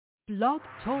Blog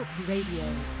Talk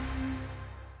Radio.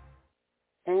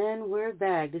 And we're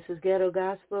back. This is Ghetto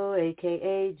Gospel,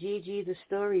 a.k.a. Gigi the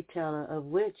Storyteller, of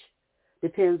which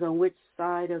depends on which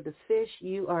side of the fish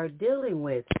you are dealing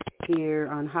with here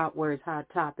on Hot Words, Hot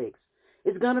Topics.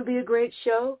 It's going to be a great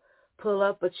show. Pull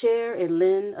up a chair and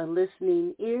lend a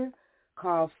listening ear.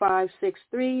 Call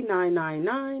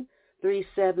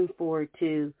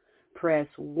 563-999-3742. Press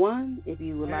 1 if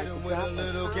you would like to drop a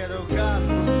little ghetto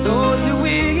gospel. Those who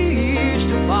wish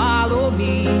to follow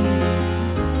me,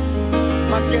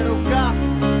 my ghetto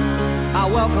gospel, I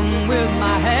welcome with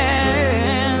my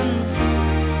hands.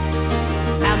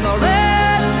 And the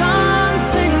red sun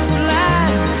sinks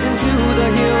black into the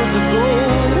hills of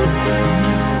gold,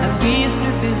 and peace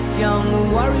to this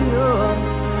young warrior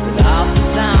without the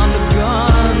sound of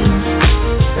guns.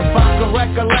 If I could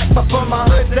recollect before my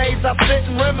hood days, I sit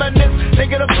and reminisce,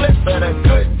 thinking of bliss of the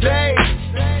good days.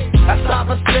 I stop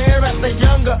and stare at the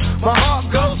younger, my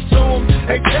heart goes to them.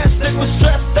 They tested with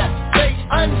stress that stay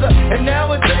under, and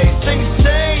nowadays things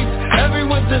change.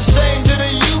 Everyone's ashamed of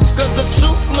the youth, cause the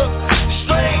truth looks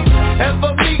strange. And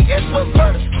for me it's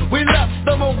reverse, we left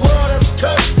them a world of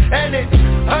curse, and it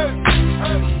hurts.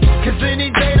 Cause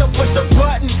any day they'll push a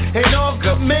button, and all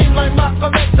good men like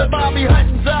Malcolm X and Bobby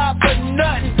Hutton's eye for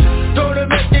nothing. Don't it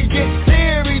make you get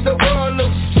teary, the world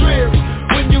looks dreary.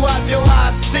 When you have your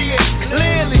eyes, see it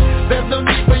clearly. There's no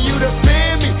need for you to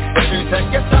fear me. If you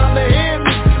take your time to hear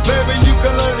me, maybe you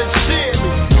can learn to cheer me.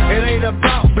 It ain't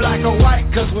about black or white,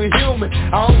 cause we're human.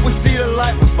 I hope we see the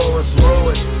light before it's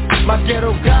ruined. My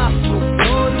ghetto gospel,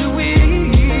 those who wish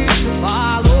to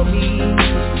follow me,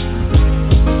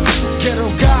 ghetto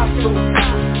gospel,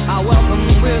 I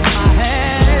welcome with my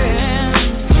hands.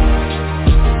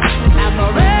 And the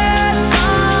red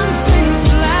sun sinks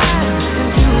black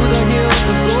into the hills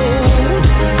of gold,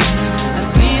 and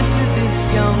peace to this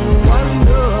young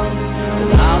wonder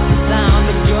without the sound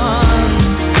of guns.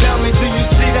 Tell me, do you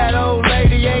see that old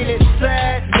lady? Ain't it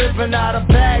sad? Living out of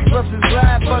bags, versus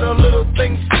glad for the little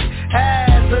things she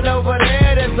has. And over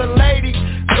there, there's a lady,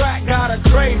 crack got her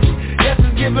crazy. Yes,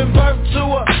 it's giving birth to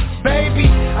a baby.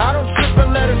 I don't trip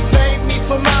and let it save me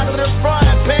from out of the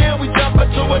frying pan. We jump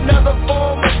into another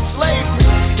form of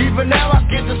slavery. Even now I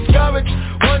get discouraged.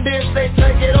 Wonder if they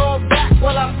take it all back.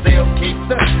 Well, I still keep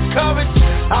the courage.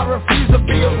 I refuse to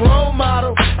be a role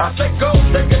model. I say go,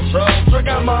 take control, drink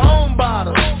out my own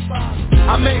bottle.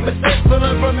 I make mistakes to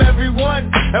learn from everyone,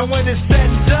 and when it's said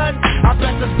and done, I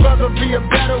bet this brother be a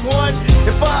better one.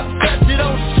 If I upset you,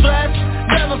 don't stress,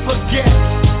 never forget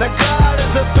that God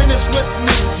isn't finished with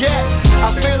me yet.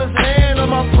 I feel his hand on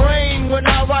my brain when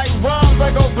I write rhymes.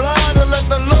 I go blind and let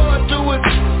the Lord do his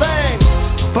thing.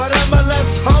 But I'm a less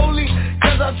holy,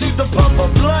 cause I choose to pump a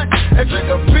blunt and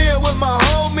drink a beer with my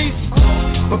homies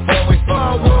before we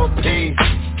find world peace.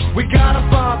 We gotta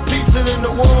find peace in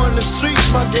the war in the streets,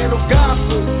 my ghetto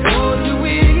gospel. Those who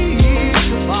wish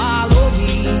to follow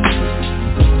me,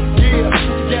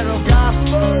 yeah, ghetto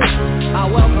gospel, I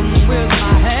welcome with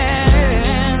my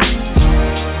hands.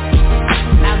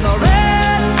 And the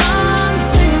red sun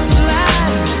sinks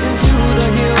black into the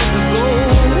hills of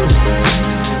gold,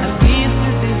 and peace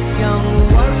to this young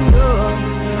warrior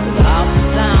without the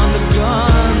sound of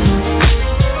guns.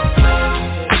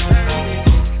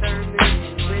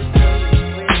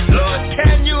 Lord,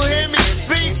 can you hear me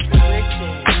speak?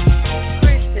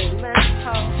 Christian, let's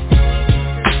talk.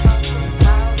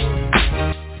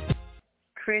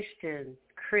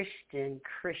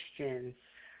 Christian.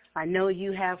 I know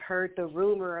you have heard the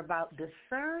rumor about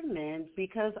discernment,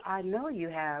 because I know you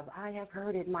have. I have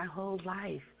heard it my whole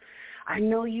life. I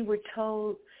know you were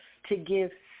told to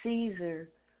give Caesar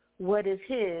what is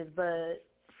his, but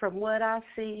from what I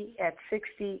see at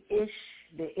 60-ish,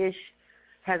 the ish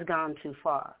has gone too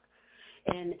far.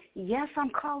 And yes, I'm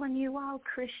calling you out,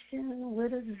 Christian,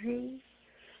 with a Z.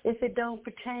 If it don't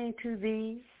pertain to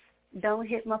thee, don't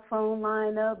hit my phone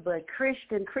line up, but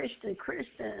Christian,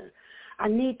 I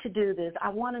need to do this. I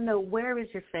want to know, where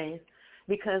is your faith?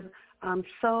 Because I'm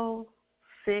so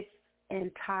sick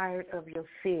and tired of your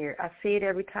fear. I see it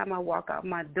every time I walk out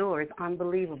my door. It's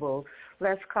unbelievable.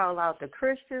 Let's call out the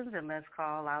Christians and let's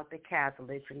call out the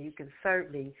Catholics. And you can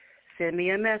certainly send me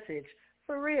a message,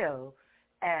 for real,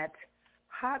 at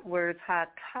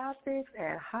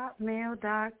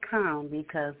hotwordshottopics@hotmail.com,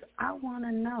 because I want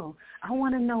to know. I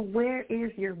want to know, where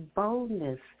is your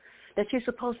boldness that you're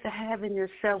supposed to have in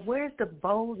yourself? Where's the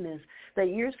boldness that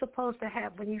you're supposed to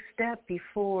have when you step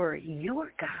before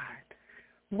your God?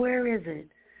 Where is it?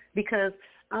 Because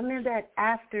I'm in that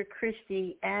after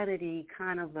Christianity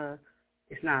kind of a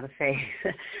It's not a phase.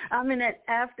 I'm in that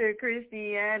after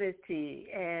Christianity,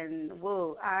 and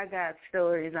whoa, I got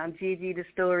stories. I'm Gigi the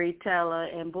storyteller,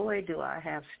 and boy, do I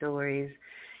have stories.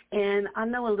 And I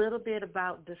know a little bit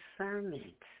about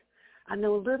discernment. I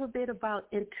know a little bit about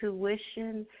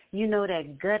intuition. You know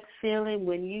that gut feeling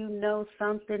when you know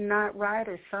something not right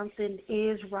or something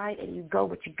is right, and you go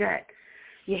with your gut.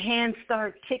 Your hands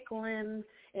start tickling,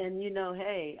 and you know,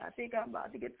 hey, I think I'm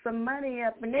about to get some money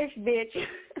up in this bitch.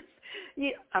 Yeah,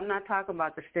 I'm not talking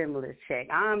about the stimulus check.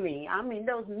 I mean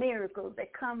those miracles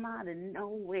that come out of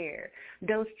nowhere.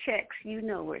 Those checks, you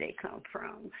know where they come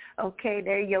from. Okay,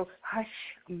 they're your hush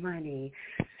money.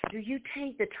 Do you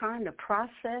take the time to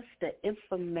process the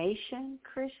information,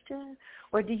 Christian?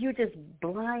 Or do you just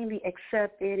blindly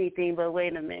accept anything? But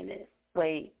wait a minute.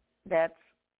 Wait, that's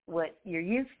what you're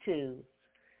used to,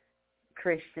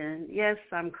 Christian. Yes,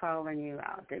 I'm calling you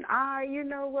out. And you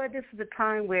know what? This is a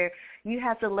time where you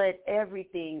have to let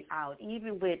everything out,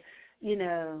 even with, you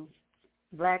know,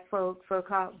 black folks,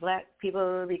 so-called black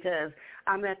people, because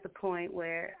I'm at the point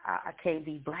where I can't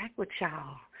be black with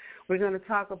y'all. We're going to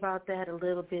talk about that a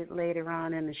little bit later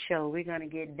on in the show. We're going to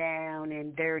get down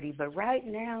and dirty. But right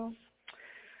now,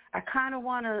 I kind of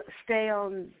want to stay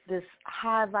on this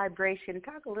high vibration and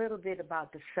talk a little bit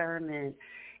about discernment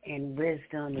and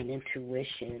wisdom and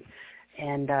intuition.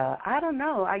 And I don't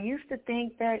know. I used to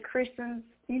think that Christians,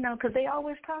 you know, because they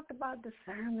always talked about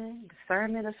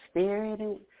discernment of spirit.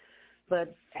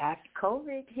 But after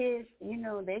COVID hit, you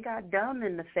know, they got dumb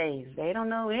in the phase. They don't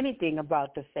know anything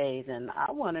about the phase. And I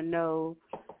want to know,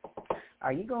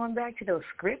 are you going back to those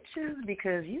scriptures?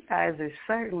 Because you guys are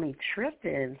certainly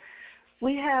tripping.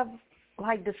 We have,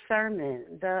 like,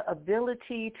 discernment, the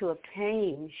ability to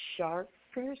obtain sharp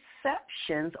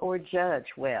perceptions or judge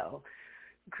well.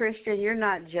 Christian, you're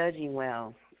not judging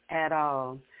well at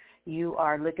all. You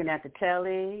are looking at the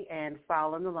telly and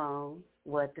following along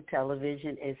what the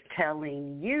television is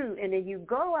telling you, and then you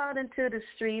go out into the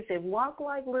streets and walk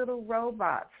like little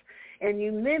robots, and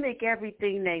you mimic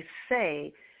everything they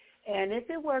say. And if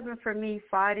it wasn't for me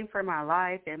fighting for my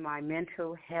life and my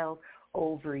mental health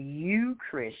over you,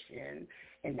 Christian,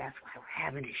 and that's why we're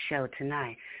having this show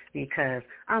tonight, because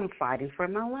I'm fighting for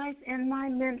my life and my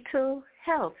mental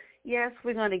health. Yes,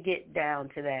 we're going to get down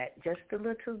to that just a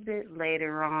little bit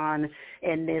later on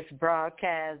in this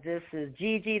broadcast. This is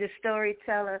Gigi the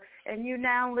Storyteller, and you're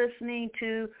now listening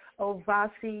to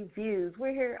Ovasi Views.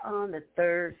 We're here on the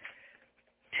third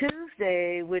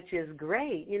Tuesday, which is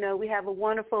great. You know, we have a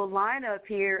wonderful lineup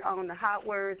here on the Hot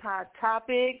Words, Hot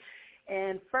Topic.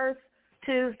 And first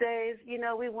Tuesdays, you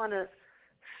know, we want to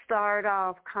start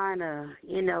off kind of,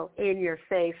 you know, in your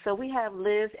face. So we have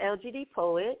Liz, LGD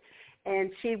Poet,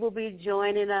 and she will be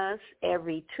joining us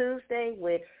every Tuesday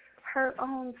with her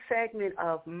own segment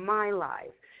of My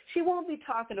Life. She won't be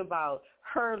talking about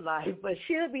her life, but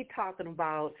she'll be talking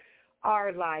about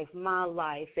our life, my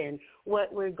life, and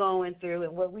what we're going through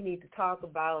and what we need to talk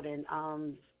about and,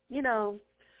 you know,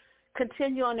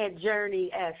 continue on that journey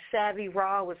as Savvy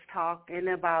Raw was talking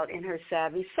about in her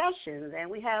Savvy Sessions. And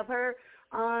we have her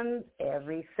on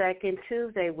every second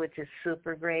Tuesday, which is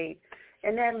super great.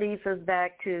 And that leads us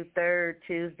back to third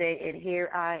Tuesday, and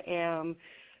here I am,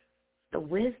 the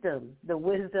wisdom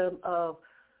of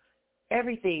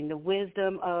everything, the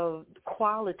wisdom of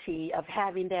quality of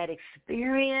having that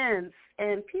experience.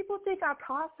 And people think I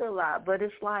talk a lot, but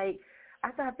it's like I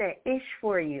got that ish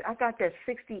for you. I got that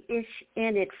 60-ish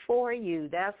in it for you.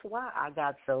 That's why I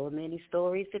got so many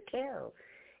stories to tell.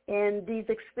 And these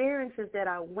experiences that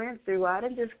I went through, I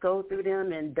didn't just go through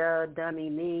them and dummy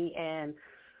me and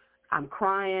I'm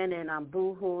crying and I'm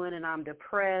boo-hooing and I'm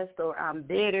depressed or I'm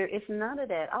bitter. It's none of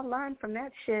that. I learned from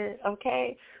that shit,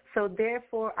 okay? So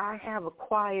therefore, I have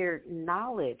acquired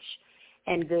knowledge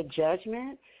and good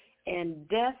judgment and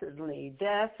definitely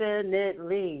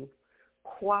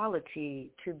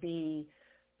quality to be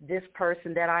this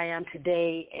person that I am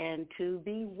today and to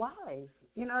be wise.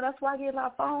 You know, that's why I get a lot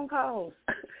of phone calls.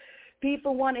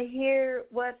 People want to hear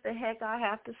what the heck I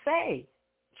have to say.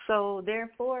 So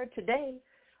therefore, today,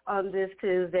 on this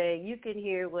Tuesday, you can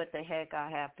hear what the heck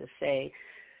I have to say.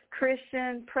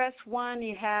 Christian, press 1,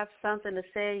 you have something to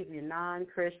say. If you're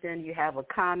non-Christian, you have a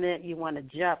comment, you want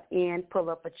to jump in,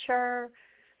 pull up a chair,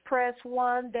 press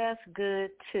 1, that's good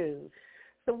too.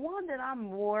 The one that I'm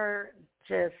more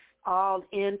just all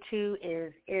into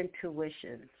is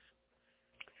intuition,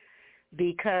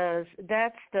 because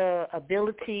that's the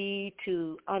ability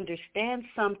to understand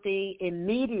something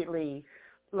immediately,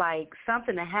 like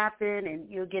something to happen, and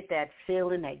you'll get that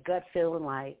feeling, that gut feeling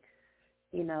like,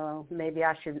 you know, maybe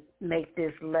I should make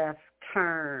this left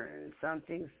turn.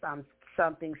 Something's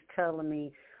telling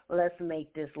me, let's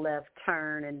make this left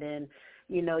turn. And then,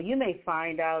 you may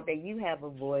find out that you have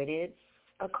avoided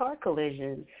a car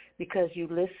collision because you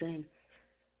listen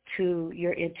to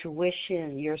your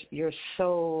intuition, your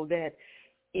soul, that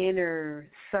inner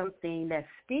something that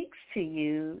speaks to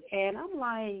you. And I'm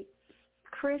like,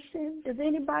 Christian, is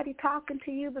anybody talking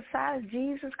to you besides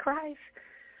Jesus Christ?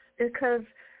 Because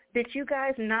did you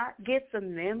guys not get the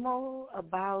memo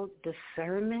about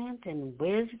discernment and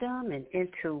wisdom and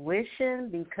intuition?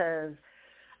 Because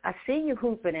I see you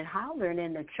hooping and hollering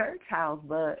in the church house,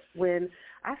 but when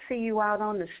I see you out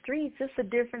on the streets, it's a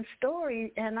different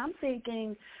story. And I'm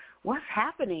thinking, what's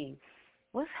happening?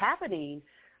 What's happening?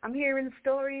 I'm hearing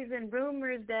stories and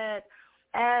rumors that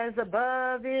as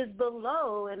above is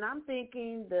below, and I'm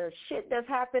thinking the shit that's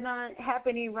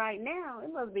happening right now,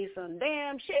 it must be some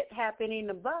damn shit happening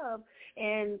above.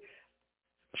 And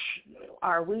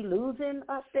are we losing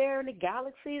up there in the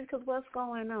galaxies? Because what's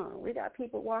going on? We got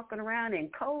people walking around in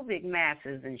COVID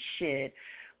masses and shit.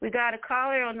 We got a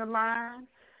caller on the line.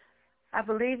 I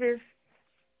believe it's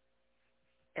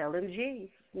LMG.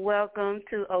 Welcome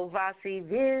to Ovasi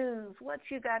Views. What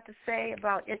you got to say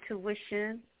about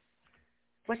intuition?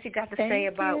 What you got to say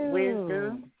about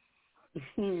wisdom?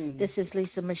 This is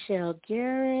Lisa Michelle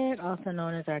Garrett, also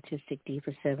known as Artistic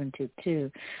Diva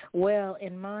 722. Well,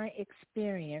 in my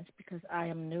experience, because I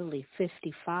am newly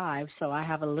 55, so I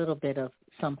have a little bit of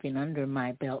something under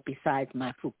my belt besides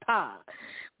my fupa.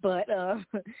 But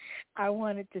I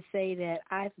wanted to say that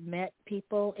I've met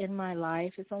people in my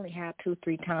life. It's only happened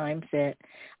 2-3 times that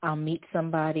I'll meet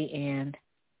somebody and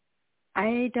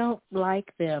I don't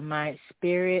like them. My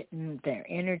spirit and their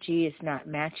energy is not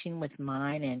matching with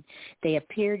mine, and they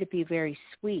appear to be very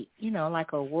sweet,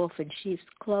 like a wolf in sheep's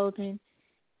clothing.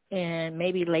 And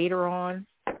maybe later on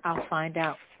I'll find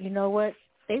out, you know what,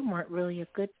 they weren't really a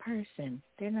good person.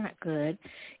 They're not good.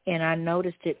 And I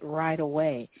noticed it right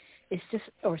away. It's just,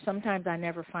 or sometimes I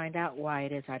never find out why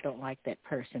it is I don't like that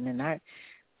person. And I'm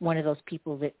one of those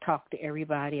people that talk to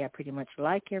everybody. I pretty much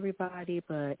like everybody,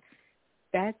 but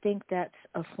I think that's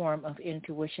a form of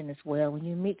intuition as well. When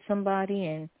you meet somebody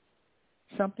and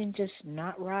something just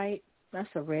not right, that's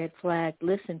a red flag.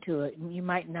 Listen to it. You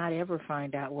might not ever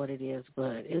find out what it is,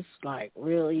 but it's like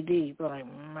really deep. Like,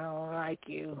 I don't like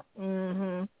you.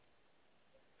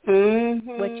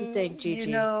 What you think,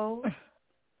 Gigi?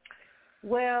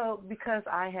 Well, because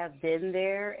I have been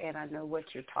there and I know what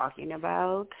you're talking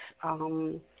about.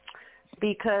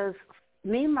 Because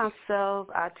me, myself,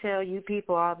 I tell you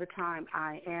people all the time,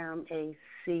 I am a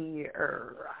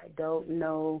seer. I don't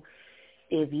know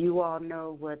if you all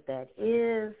know what that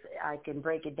is. I can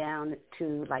break it down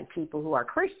to, like, people who are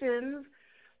Christians,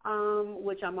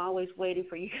 which I'm always waiting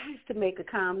for you guys to make a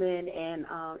comment and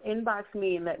inbox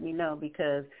me and let me know,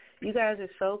 because you guys are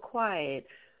so quiet.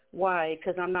 Why?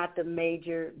 Because I'm not the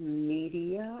major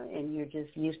media, and you're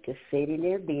just used to sitting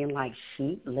there being like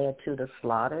sheep led to the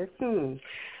slaughter.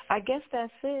 I guess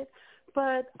that's it.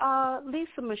 But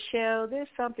Lisa Michelle, there's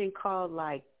something called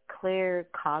like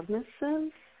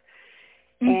claircognizance,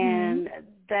 and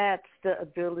that's the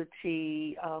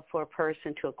ability for a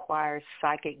person to acquire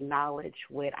psychic knowledge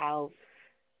without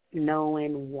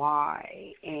knowing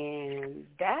why. And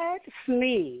that's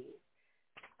me.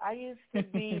 I used to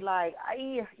be like,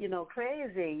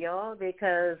 crazy, y'all,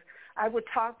 because I would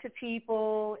talk to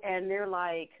people and they're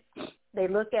like, they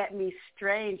look at me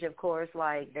strange, of course,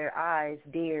 like their eyes,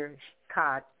 deer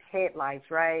caught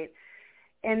headlights, right?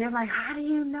 And they're like, how do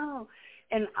you know?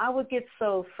 And I would get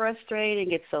so frustrated and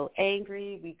get so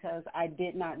angry because I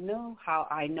did not know how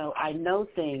I know. I know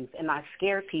things, and I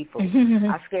scare people.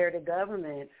 I scare the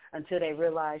government until they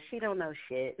realize she don't know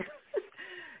shit.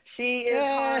 She is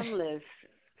harmless.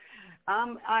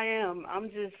 I am. I'm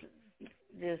just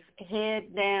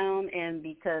head down, and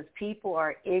because people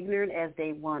are ignorant as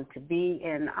they want to be,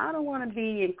 and I don't want to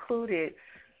be included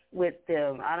with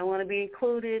them. I don't want to be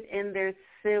included in their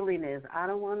silliness. I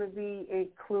don't want to be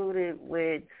included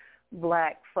with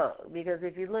black folk, because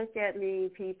if you look at me,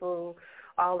 people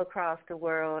all across the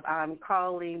world, I'm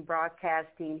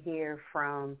broadcasting here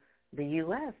from the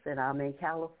U.S., and I'm in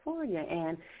California.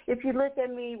 And if you look at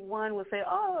me, one would say,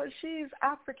 oh, she's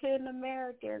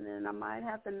African-American, and I might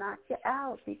have to knock you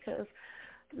out, because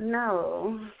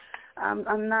no,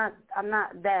 I'm not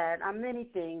that. I'm many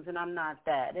things, and I'm not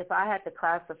that. If I had to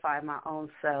classify my own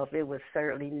self, it would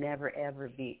certainly never, ever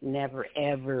be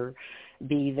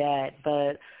that.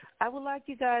 But I would like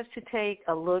you guys to take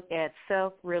a look at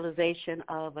Self-Realization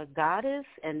of a Goddess,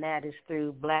 and that is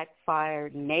through Black Fire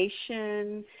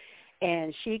Nation.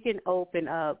 And she can open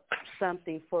up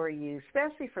something for you,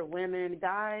 especially for women.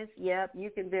 Guys, yep, you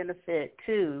can benefit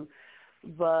too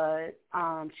but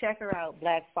check her out,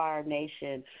 Black Fire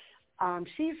Nation.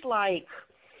 She's like,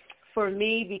 for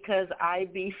me, because I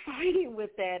be fighting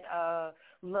with that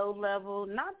low level,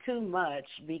 not too much,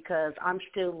 because I'm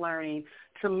still learning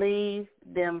to leave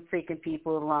them freaking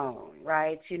people alone,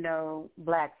 right? You know,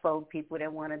 black folk, people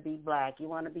that want to be black. You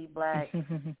want to be black?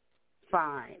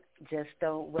 Fine. Just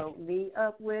don't rope me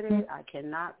up with it. I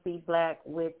cannot be black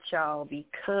with y'all,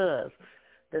 because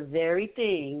the very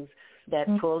things that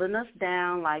pulling us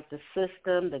down, like the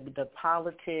system, the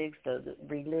politics, the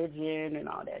religion and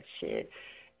all that shit,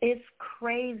 it's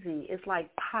crazy. It's like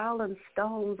piling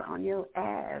stones on your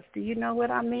ass. Do you know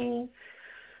what I mean?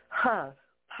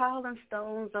 Piling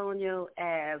stones on your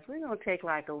ass. We're going to take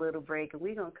like a little break, and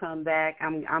we're going to come back.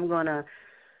 I'm going to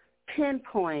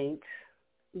pinpoint,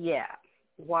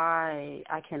 why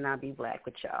I cannot be black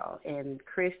with y'all. And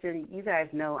Christian, you guys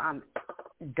know I'm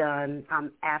done.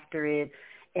 I'm after it.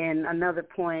 And another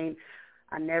point,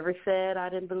 I never said I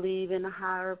didn't believe in a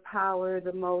higher power,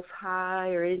 the Most High,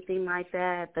 or anything like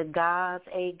that. The gods,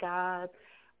 a God,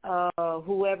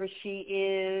 whoever she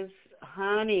is,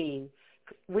 honey,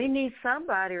 we need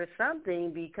somebody or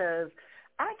something, because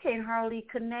I can't hardly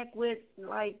connect with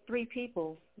like 3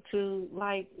 people to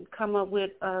like come up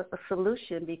with a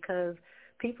solution, because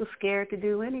people scared to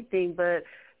do anything. But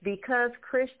because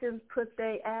Christians put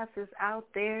their asses out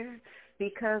there,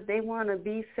 because they want to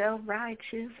be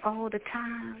self-righteous all the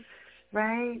time,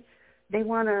 right? They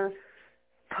want to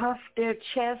puff their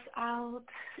chest out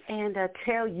and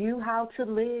tell you how to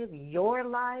live your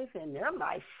life, and they're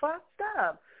like fucked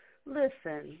up.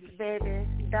 Listen, baby,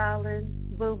 darling,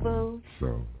 boo-boo.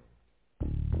 So,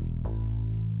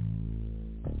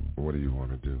 what do you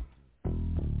want to do?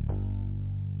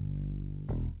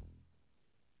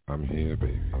 I'm here,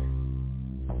 baby.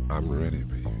 I'm ready,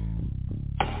 baby.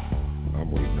 I'm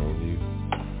waiting on you.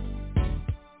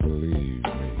 Believe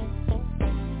me,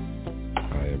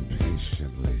 I am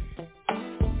patiently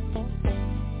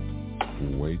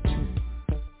waiting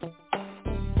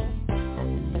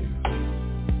on you.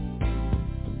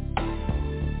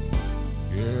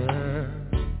 Yeah,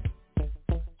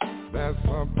 there's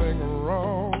something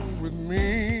wrong with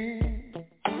me.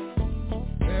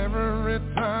 Every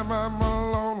time I'm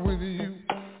alone with you,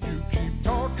 you keep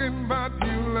talking about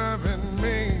you loving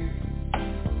me.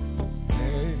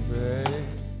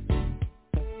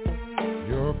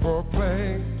 Your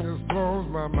foreplay just blows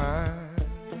my mind.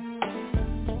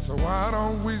 So why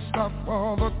don't we stop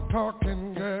all the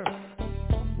talking, girl?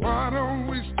 Why don't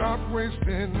we stop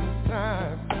wasting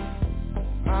time?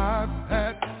 I've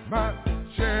had my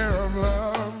share of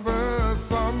lovers.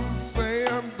 Some say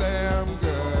I'm damn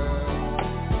good.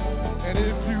 And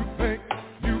if you think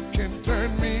you can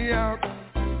turn me out,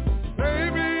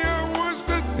 baby, I wish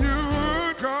that you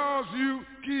would, 'cause you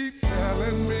keep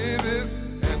telling me this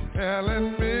and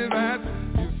telling me that.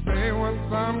 You say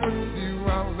once I'm with you,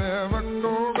 I'll never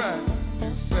go back.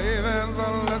 You say there's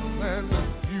a lesson that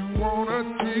you wanna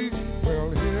teach. Well,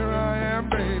 here I am,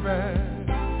 baby.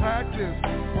 Practice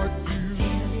what you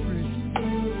preach.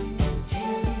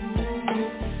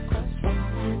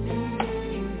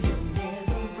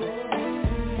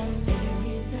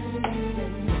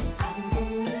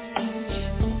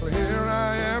 Well, here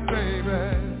I am, baby.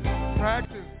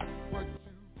 Practice what you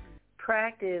preach.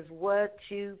 Practice what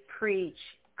you preach,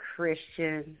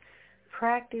 Christian.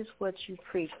 Practice what you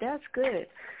preach. That's good.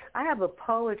 I have a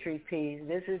poetry piece.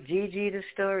 This is Gigi the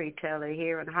Storyteller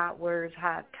here on Hot Words,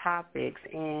 Hot Topics.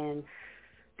 And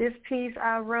this piece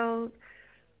I wrote,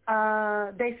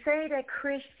 they say that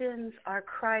Christians are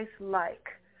Christ-like,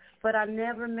 but I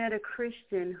never met a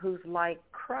Christian who's like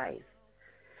Christ.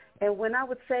 And when I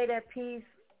would say that piece,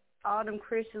 all them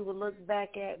Christians would look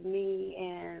back at me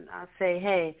and I say,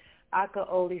 hey, I could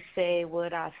only say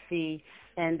what I see,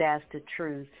 and that's the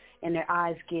truth. And their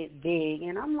eyes get big.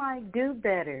 And I'm like, do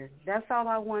better. That's all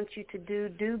I want you to do.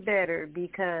 Do better,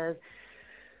 because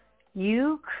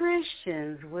you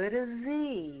Christians with a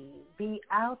Z be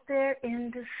out there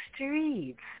in the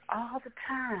streets all the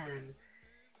time.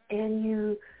 And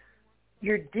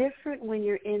you're different when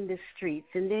you're in the streets.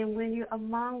 And then when you're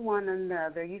among one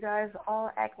another, you guys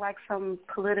all act like some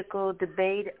political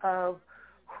debate of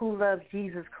who loves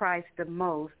Jesus Christ the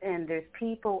most. And there's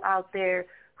people out there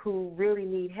who really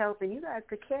need help, and you guys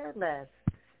could care less,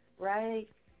 right?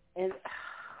 And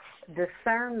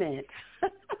discernment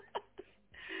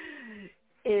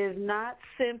is not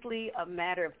simply a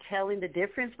matter of telling the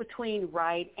difference between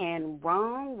right and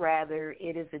wrong. Rather,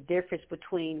 it is a difference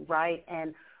between right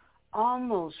and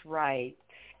almost right.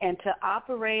 And to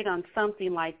operate on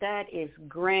something like that is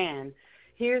grand.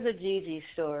 Here's a Gigi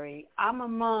story. I'm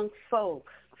among folk,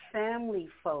 family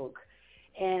folk,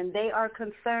 and they are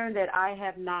concerned that I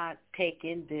have not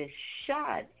taken this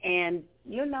shot. And,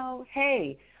 you know,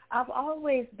 hey, I've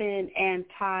always been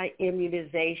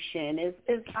anti-immunization.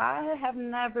 I have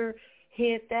never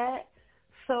hit that.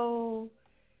 So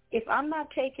if I'm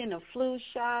not taking a flu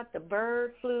shot, the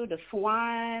bird flu, the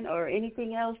swine, or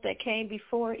anything else that came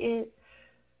before it,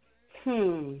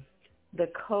 the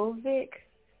COVID,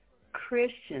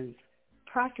 Christians,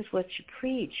 practice what you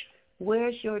preach.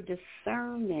 Where's your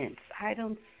discernment? I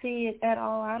don't see it at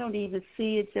all. I don't even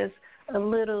see it just a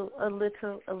little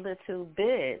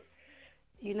bit.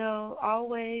 You know,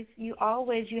 you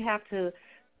have to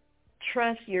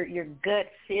trust your gut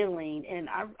feeling. And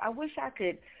I wish I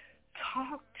could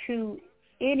talk to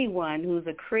anyone who's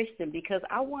a Christian, because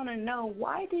I want to know,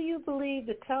 why do you believe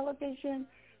the television,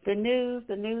 the news,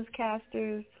 the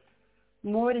newscasters,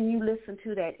 more than you listen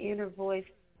to that inner voice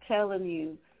telling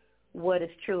you what is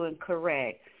true and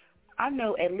correct? I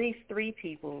know at least 3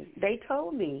 people, they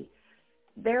told me,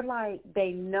 they're like,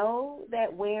 they know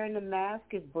that wearing the mask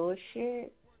is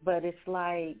bullshit, but it's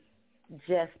like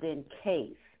just in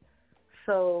case.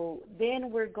 So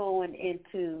then we're going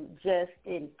into just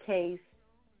in case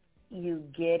you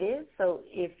get it. So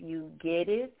if you get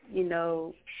it, you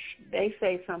know, they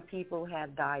say some people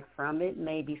have died from it,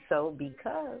 maybe so,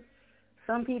 because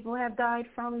some people have died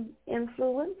from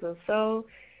influenza. So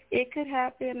it could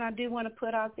happen. I do want to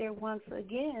put out there once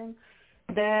again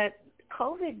that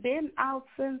COVID been out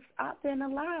since I've been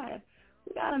alive.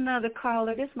 We got another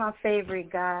caller. This is my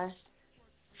favorite guy.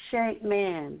 Shank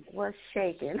Man, what's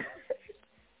shaking?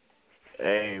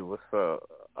 Hey, what's up?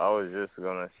 I was just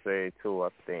going to say, too, I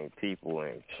think people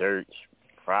in church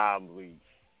probably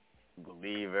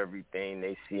believe everything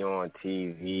they see on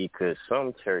TV, because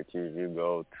some churches you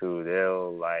go to,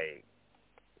 they'll, like,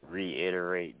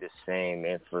 reiterate the same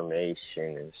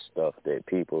information and stuff that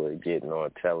people are getting on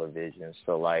television.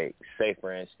 So, like, say,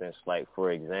 for instance, like,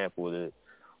 for example,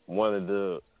 one of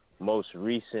the most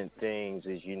recent things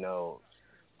is, you know,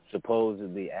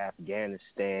 supposedly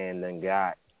Afghanistan done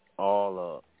got all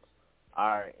of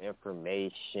our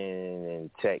information and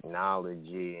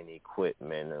technology and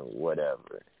equipment or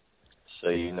whatever. So,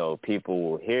 you know, people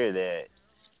will hear that,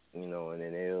 you know, and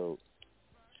then they'll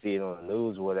see it on the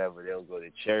news or whatever. They'll go to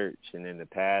church, and then the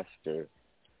pastor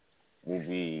will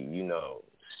be, you know,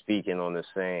 speaking on the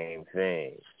same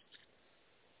thing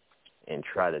and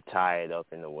try to tie it up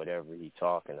into whatever he's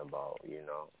talking about, you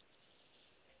know.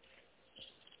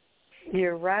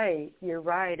 You're right.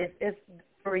 It's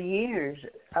for years,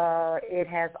 it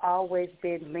has always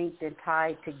been linked and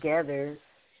tied together,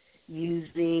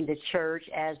 using the church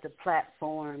as the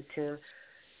platform to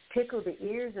tickle the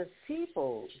ears of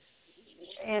people.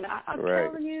 And I'm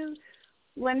telling you,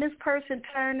 when this person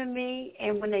turned to me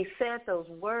and when they said those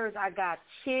words, I got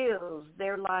chills.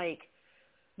 They're like,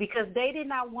 because they did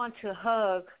not want to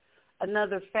hug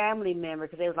another family member,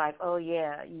 because they was like, oh,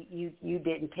 yeah, you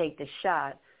didn't take the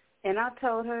shot. And I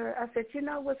told her, I said, you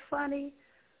know what's funny?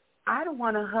 I don't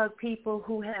want to hug people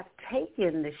who have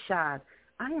taken the shot.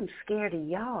 I am scared of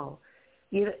y'all.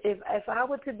 You know, if I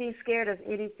were to be scared of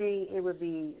anything, it would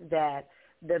be that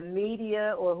the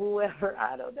media or whoever,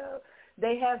 I don't know,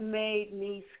 they have made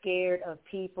me scared of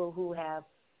people who have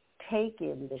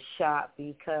taken the shot,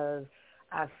 because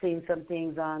I've seen some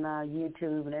things on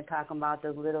YouTube, and they're talking about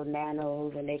those little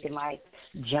nanos, and they can, like,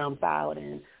 jump out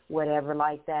and whatever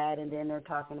like that. And then they're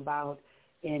talking about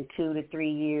in 2 to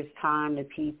 3 years' time, the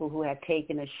people who have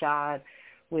taken a shot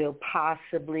will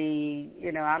possibly,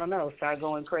 you know, I don't know, start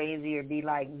going crazy or be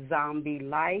like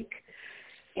zombie-like.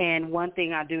 And one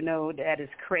thing I do know that is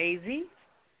crazy,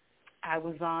 I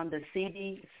was on the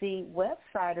CDC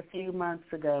website a few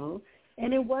months ago,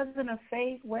 and it wasn't a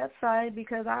fake website,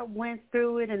 because I went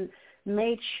through it and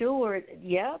made sure,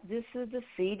 yep, this is the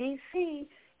CDC.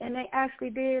 And they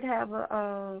actually did have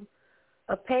a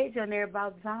page on there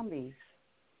about zombies.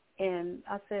 And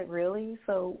I said, really?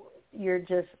 So you're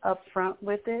just upfront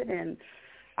with it? And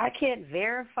I can't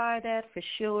verify that for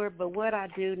sure, but what I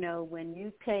do know, when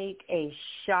you take a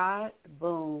shot,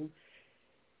 boom,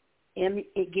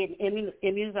 getting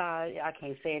immunized, I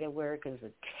can't say that word because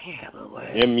it's a terrible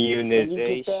word.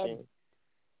 Immunization.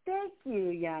 Thank you,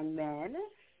 young man.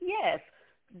 Yes,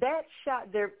 that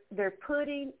shot, they're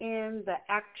putting in the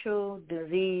actual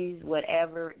disease,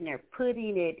 whatever, and they're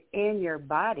putting it in your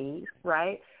body,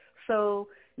 right? So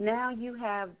now you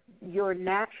have your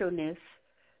naturalness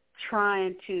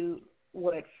trying to,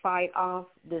 fight off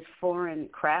this foreign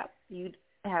crap you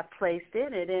have placed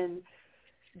in it. And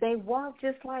they walk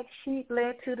just like sheep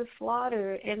led to the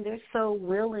slaughter, and they're so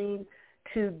willing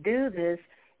to do this.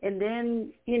 And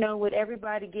then, with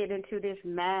everybody getting into this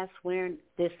mask wearing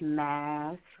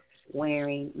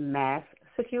mask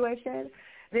situation,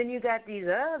 then you got these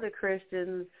other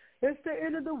Christians, it's the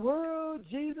end of the world,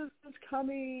 Jesus is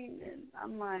coming. And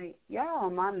I'm like, y'all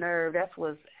on my nerve. That's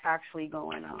what's actually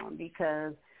going on,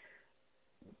 because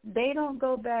they don't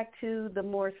go back to the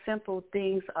more simple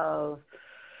things of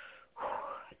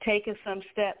taking some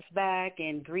steps back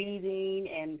and breathing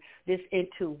and this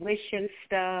intuition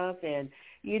stuff. And,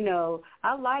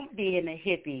 I like being a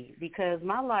hippie because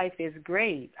my life is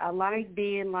great. I like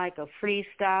being like a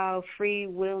freestyle,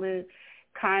 free-willing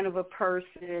kind of a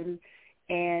person.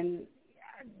 And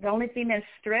the only thing that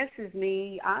stresses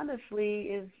me, honestly,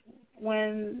 is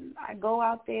when I go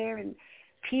out there and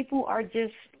people are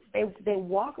just, they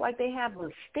walk like they have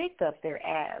a stick up their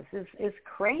ass. It's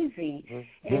crazy.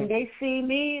 Mm-hmm. And they see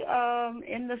me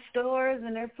in the stores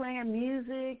and they're playing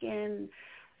music, and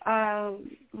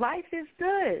life is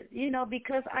good,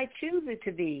 because I choose it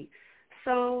to be.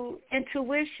 So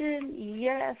intuition,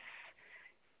 yes,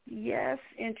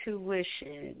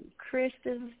 intuition.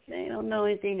 Christians, they don't know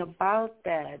anything about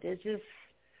that. It's just,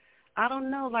 I don't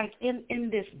know, like in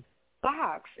this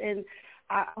box, and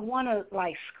I want to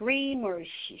like scream or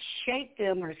shake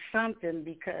them or something,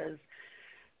 because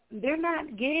they're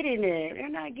not getting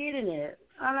it.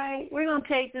 All right, we're going to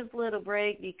take this little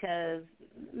break because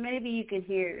maybe you can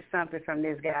hear something from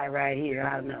this guy right here.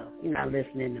 I don't know. You're not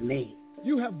listening to me.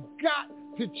 You have got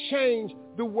to change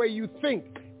the way you think.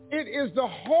 It is the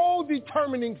whole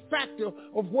determining factor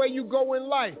of where you go in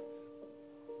life.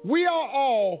 We are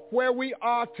all where we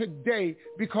are today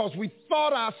because we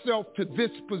thought ourselves to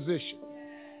this position.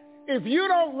 If you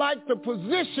don't like the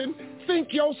position,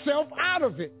 think yourself out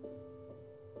of it.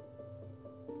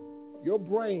 Your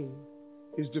brain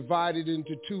is divided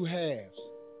into two halves,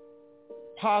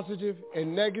 positive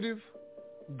and negative,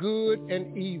 good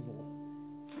and evil.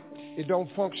 It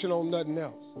don't function on nothing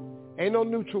else. Ain't no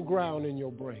neutral ground in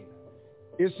your brain.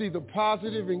 It's either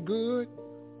positive and good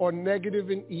or negative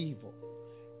and evil.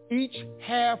 Each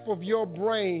half of your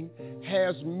brain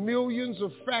has millions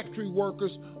of factory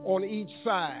workers on each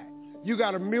side. You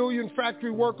got 1 million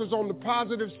factory workers on the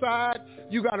positive side.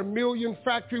 You got 1 million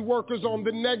factory workers on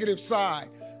the negative side.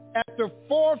 At the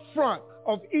forefront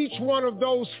of each one of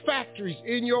those factories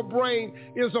in your brain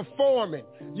is a foreman.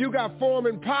 You got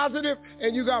foreman positive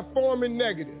and you got foreman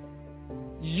negative.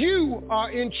 You are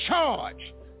in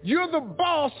charge. You're the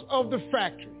boss of the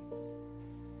factory.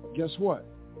 Guess what?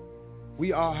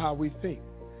 We are how we think.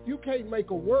 You can't make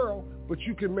a world, but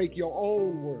you can make your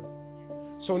own world.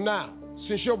 So now,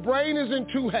 since your brain is in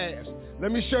two halves,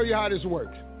 let me show you how this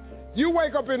works. You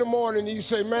wake up in the morning and you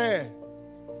say, man,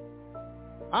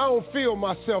 I don't feel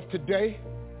myself today.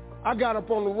 I got up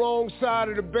on the wrong side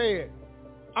of the bed.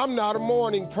 I'm not a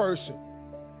morning person.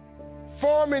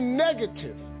 Foreman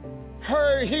negative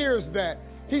hears that.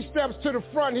 He steps to the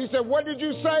front. He said, what did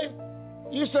you say?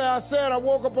 You say, I said I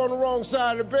woke up on the wrong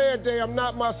side of the bed today. I'm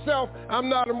not myself. I'm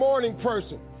not a morning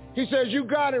person. He says, you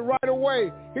got it right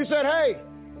away. He said, hey,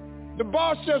 the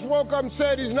boss just woke up and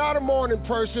said he's not a morning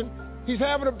person. He's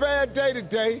having a bad day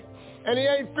today, and he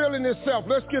ain't feeling himself.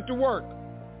 Let's get to work.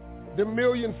 The 1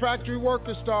 million factory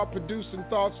workers start producing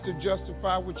thoughts to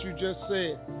justify what you just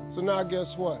said. So now guess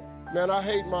what? Man, I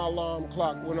hate my alarm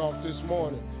clock went off this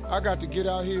morning. I got to get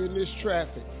out here in this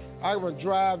traffic. I'm going to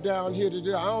drive down here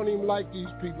today. I don't even like these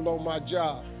people on my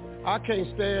job. I can't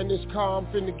stand this car I'm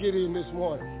finna get in this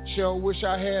morning. Sure wish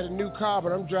I had a new car,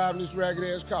 but I'm driving this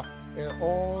ragged-ass car. And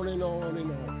on and on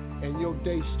and on. And your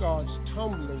day starts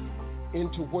tumbling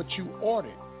into what you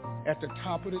ordered at the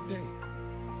top of the day.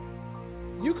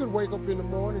 You could wake up in the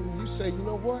morning and you say, you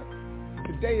know what?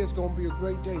 Today is going to be a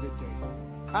great day today.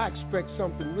 I expect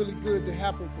something really good to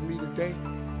happen for me today.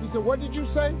 He said, what did you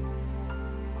say?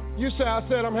 You say, I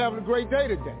said I'm having a great day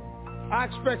today. I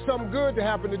expect something good to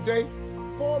happen today.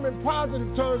 Foreman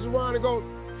positive turns around and goes,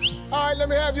 all right, let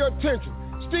me have your attention.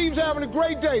 Steve's having a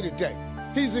great day today.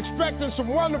 He's expecting some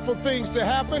wonderful things to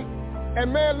happen.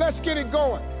 And man, let's get it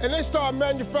going. And they start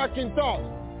manufacturing thoughts.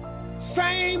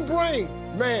 Same brain.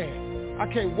 Man, I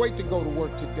can't wait to go to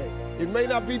work today. It may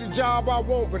not be the job I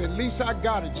want, but at least I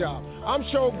got a job. I'm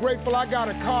so grateful I got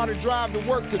a car to drive to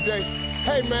work today.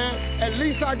 Hey man, at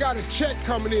least I got a check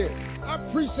coming in. I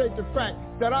appreciate the fact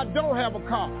that I don't have a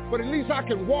car, but at least I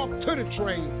can walk to the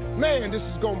train. Man, this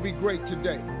is going to be great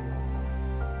today.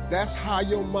 That's how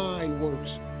your mind works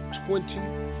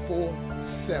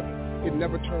 24/7. It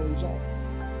never turns off.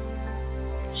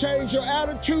 Change your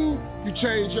attitude, you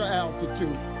change your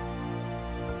altitude.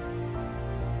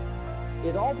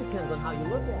 It all depends on how you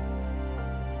look at it.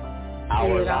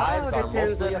 Our It lives all are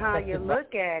depends mostly on how you affected by...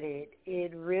 look at it.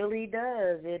 It really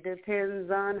does. It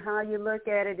depends on how you look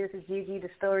at it. This is Gigi, the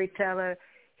storyteller,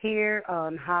 here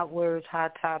on Hot Words,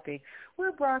 Hot Topic.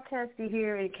 We're broadcasting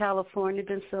here in California.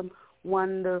 Been some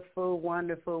wonderful,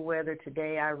 wonderful weather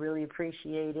today. I really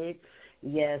appreciate it.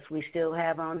 Yes, we still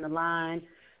have on the line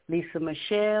Lisa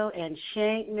Michelle and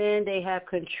Shankman. They have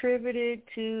contributed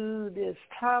to this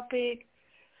topic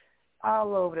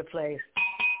all over the place.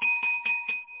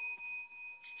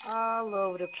 All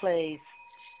over the place.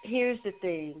 Here's the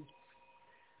thing.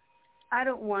 I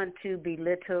don't want to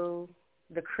belittle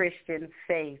the Christian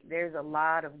faith. There's a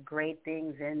lot of great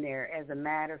things in there. As a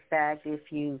matter of fact,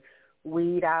 if you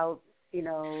weed out, a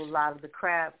lot of the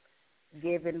crap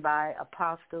given by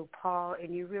Apostle Paul,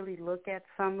 and you really look at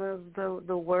some of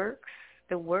the works,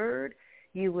 the word,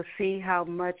 you will see how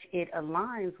much it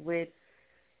aligns with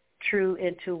true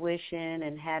intuition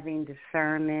and having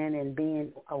discernment and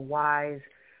being a wise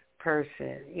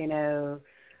person.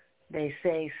 They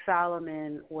say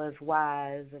Solomon was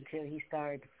wise until he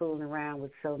started fooling around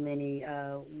with so many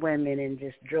women and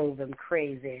just drove them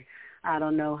crazy. I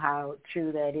don't know how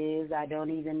true that is. I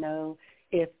don't even know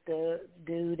if the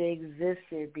dude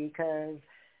existed, because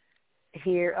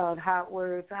here on Hot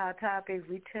Words, Hot Topics,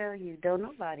 we tell you, don't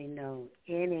nobody know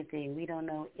anything. We don't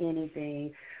know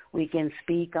anything. We can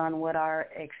speak on what our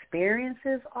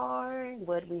experiences are,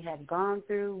 what we have gone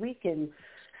through. We can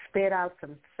spit out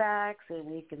some facts, and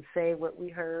we can say what we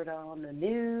heard on the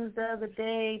news the other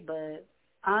day, but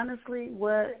honestly,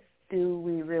 what do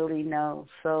we really know?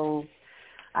 So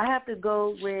I have to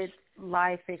go with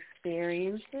life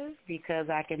experiences because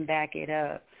I can back it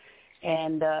up.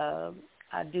 And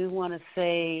I do want to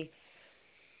say,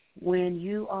 when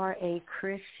you are a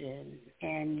Christian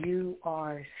and you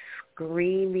are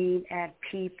screaming at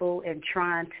people and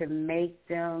trying to make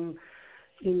them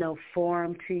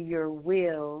form to your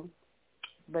will,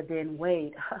 but then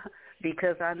wait,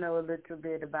 because I know a little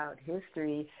bit about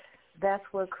history, that's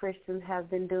what Christians have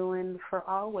been doing for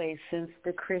always, since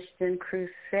the Christian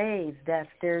Crusades. That's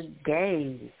their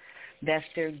game. That's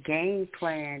their game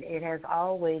plan. It has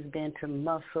always been to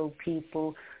muscle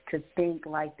people to think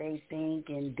like they think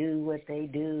and do what they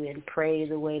do and pray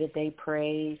the way that they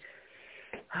pray.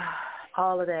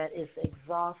 All of that is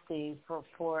exhausting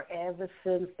for ever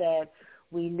since that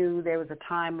we knew there was a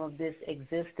time of this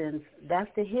existence. That's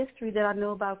the history that I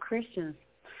know about Christians.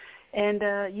 And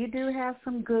you do have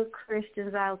some good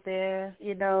Christians out there,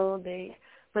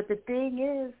 but the thing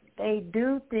is, they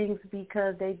do things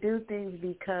because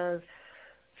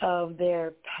of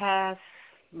their past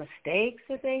mistakes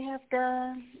that they have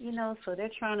done, so they're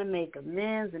trying to make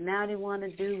amends, and now they want to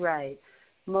do right.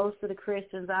 Most of the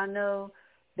Christians I know,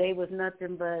 they was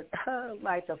nothing but,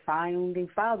 like the founding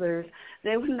fathers,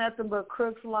 they were nothing but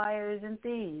crooks, liars, and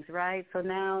thieves, right? So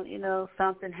now,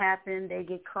 something happened, they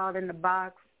get caught in the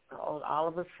box, all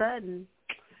of a sudden,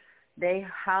 they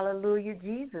hallelujah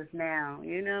Jesus now.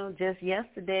 Just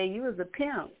yesterday you was a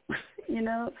pimp,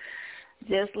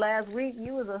 Just last week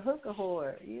you was a hooker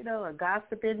whore, a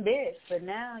gossiping bitch. But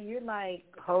now you're like,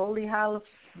 holy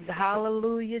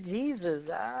hallelujah Jesus.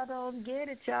 I don't get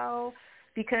it, y'all,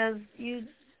 because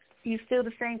you're still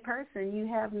the same person. You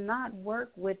have not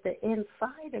worked with the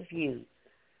inside of you.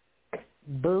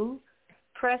 Boo.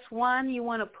 Press 1, you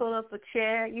want to pull up a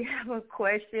chair, you have a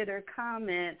question or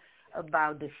comment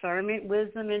about discernment,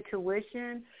 wisdom,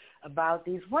 intuition, about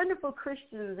these wonderful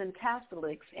Christians and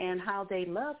Catholics and how they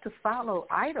love to follow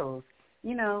idols,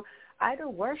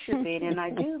 idol worshiping. And I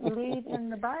do believe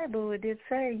in the Bible it did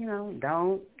say,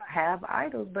 don't have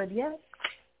idols, but yet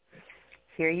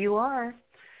here you are.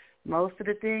 Most of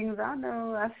the things I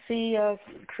know, I see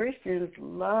Christians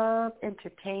love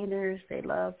entertainers. They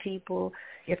love people.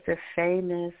 If they're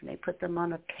famous, they put them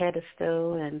on a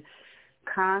pedestal and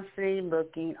constantly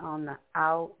looking on the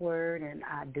outward. And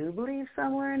I do believe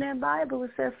somewhere in that Bible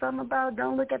it says something about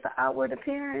don't look at the outward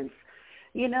appearance,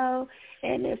 And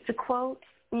it's to quote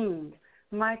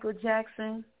Michael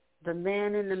Jackson, the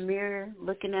man in the mirror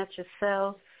looking at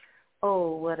yourself.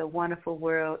 Oh, what a wonderful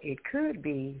world it could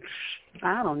be.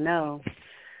 I don't know.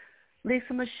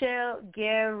 Lisa Michelle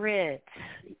Garrett,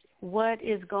 what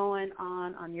is going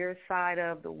on your side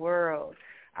of the world?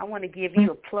 I want to give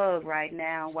you a plug right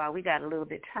now while we got a little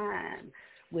bit of time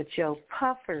with your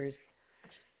puffers.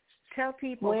 Tell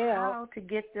people how to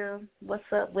get them, what's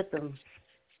up with them.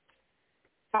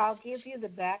 I'll give you the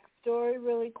backstory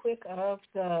really quick of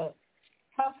the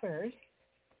puffers.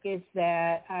 Is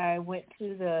that I went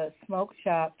to the smoke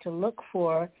shop to look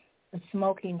for a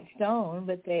smoking stone,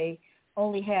 but they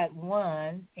only had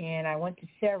one, and I went to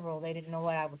several. They didn't know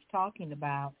what I was talking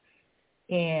about.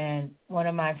 And one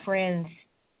of my friends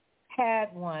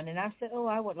had one, and I said, oh,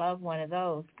 I would love one of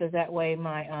those because that way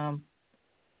my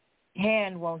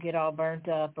hand won't get all burnt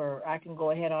up, or I can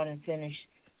go ahead on and finish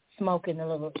smoking the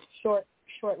little short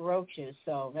roaches.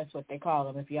 So that's what they call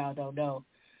them if y'all don't know.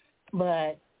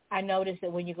 But I noticed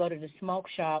that when you go to the smoke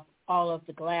shop, all of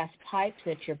the glass pipes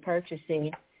that you're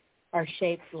purchasing are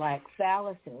shaped like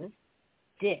phalluses,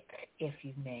 dick, if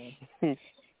you may,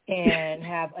 and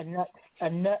have a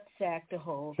nut sack to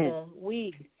hold the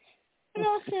weed. And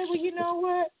I said, well, you know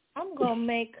what? I'm going to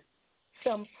make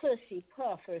some pussy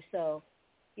puffer so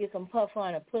you can puff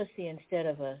on a pussy instead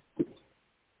of a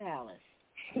phallus.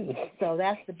 So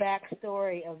that's the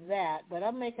backstory of that. But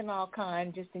I'm making all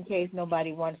kinds just in case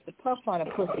nobody wants to puff on a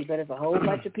pussy, but there's a whole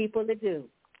bunch of people that do.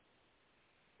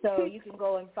 So you can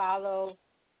go and follow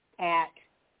at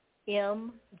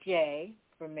MJ,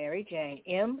 for Mary Jane,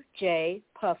 MJ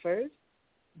Puffers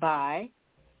by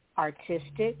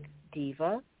Artistic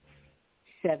Diva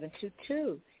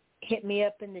 722. Hit me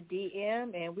up in the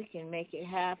DM, and we can make it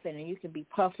happen, and you can be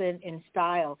puffing in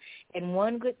style. And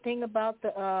one good thing about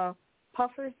the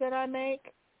puffers that I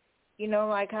make, you know,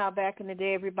 like how back in the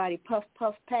day everybody puff,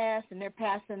 puff, pass, and they're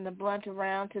passing the blunt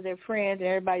around to their friends, and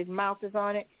everybody's mouth is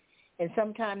on it, and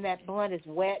sometimes that blunt is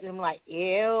wet, and I'm like,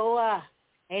 ew,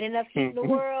 ain't enough heat in the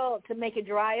world to make it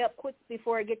dry up quick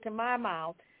before it get to my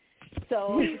mouth.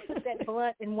 So you put that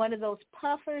blunt in one of those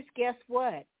puffers, guess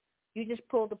what? You just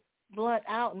pull the blunt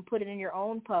out and put it in your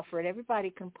own puffer, and everybody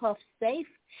can puff safe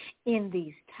in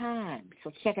these times.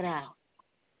 So check it out.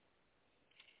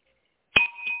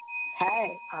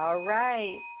 Hey, all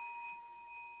right.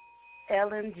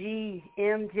 LMG,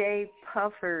 MJ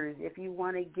Puffers. If you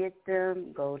want to get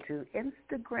them, go to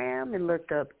Instagram and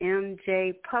look up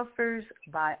MJ Puffers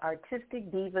by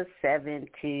Artistic Diva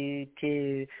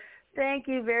 722. Thank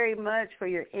you very much for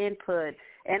your input.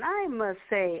 And I must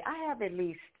say, I have at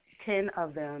least 10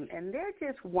 of them, and they're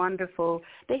just wonderful.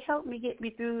 They help me get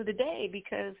me through the day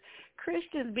because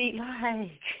Christians be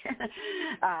like,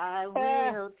 I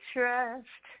will trust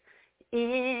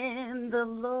in the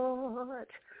Lord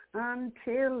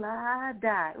until I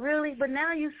die. Really? But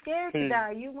now you're scared to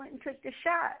die. You went and took the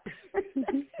shot.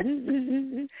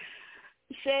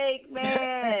 Shake,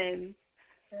 man.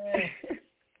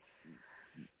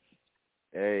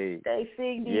 Hey, they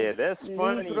sing these, yeah, that's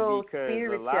funny because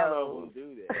spirit a lot shows. of them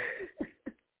do that.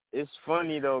 It's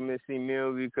funny though, Missy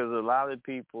Mill, because a lot of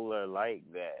people are like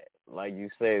that. Like you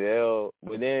say,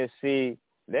 but then see,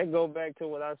 that go back to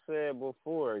what I said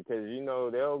before, because you know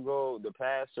the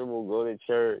pastor will go to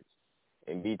church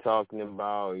and be talking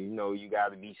about, you know, you got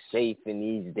to be safe in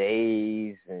these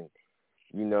days, and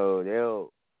you know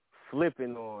they'll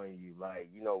flipping on you like,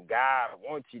 you know, God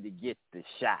wants you to get the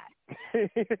shot.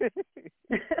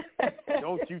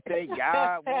 Don't you think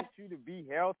God wants you to be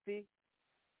healthy?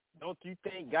 Don't you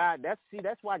think God?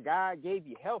 That's why God gave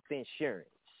you health insurance,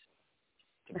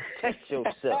 to protect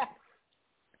yourself.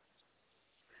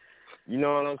 You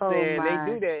know what I'm saying?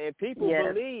 They do that, and people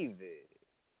believe it.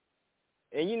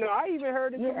 And you know, I even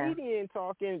heard a comedian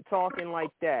talking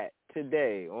like that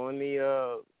today on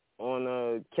the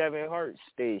Kevin Hart's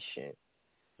station.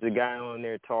 The guy on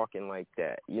there talking like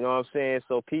that. You know what I'm saying?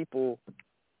 So people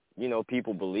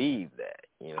believe that,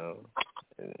 you know,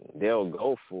 and they'll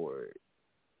go for it.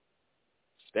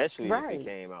 Especially if it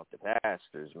came out the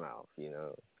pastor's mouth, you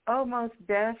know. Oh, most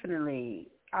definitely.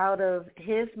 Out of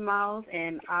his mouth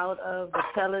and out of the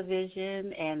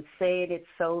television, and said it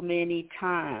so many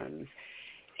times.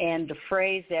 And the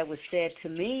phrase that was said to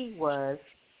me was,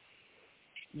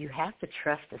 you have to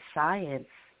trust the science.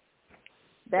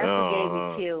 That's what gave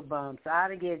me chill bumps. I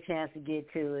didn't get a chance to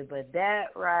get to it, but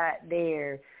that right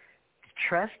there,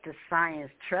 trust the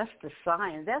science, trust the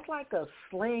science. That's like a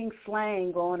slang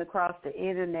going across the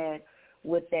internet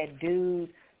with that dude,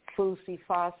 Fousey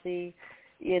Fossey.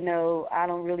 You know, I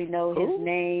don't really know his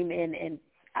name, and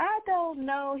I don't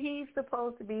know. He's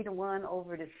supposed to be the one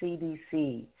over the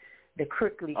CDC, the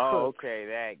Crookly Crook. Oh, okay,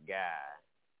 that guy.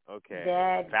 Okay.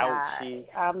 That Fauci.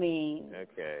 guy. I mean,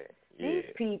 okay. Yeah. These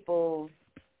people,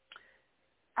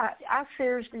 I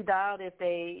seriously doubt if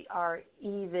they are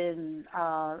even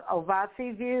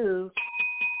Ovasi View.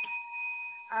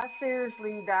 I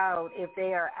seriously doubt if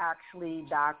they are actually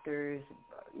doctors,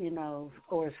 you know,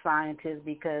 or scientists,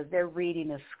 because they're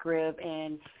reading a script,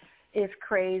 and it's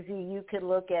crazy. You could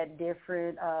look at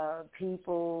different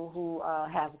people who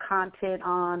have content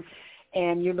on,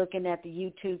 and you're looking at the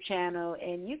YouTube channel,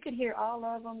 and you can hear all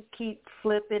of them keep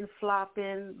flipping,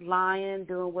 flopping, lying,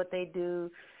 doing what they do.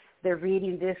 They're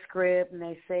reading this script, and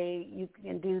they say you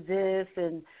can do this,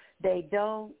 and they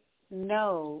don't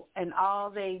know, and all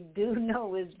they do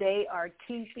know is they are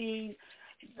keeping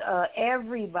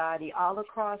everybody all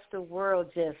across the world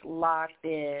just locked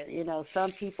in. You know,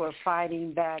 some people are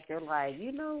fighting back. They're like,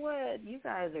 you know what, you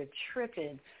guys are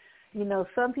tripping. You know,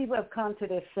 some people have come to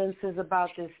their senses about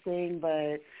this thing,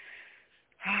 but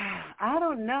I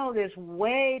don't know. There's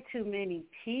way too many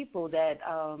people that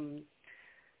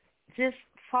just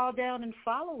fall down and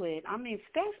follow it. I mean,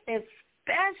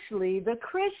 especially the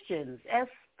Christians,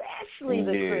 especially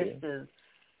the Christians.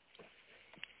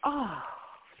 Oh,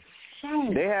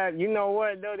 shame. They have, you know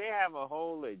what, though? They have a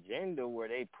whole agenda where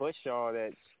they push all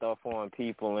that stuff on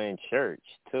people in church,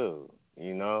 too,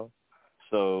 you know?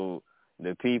 So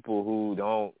the people who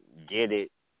don't get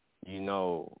it, you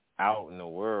know, out in the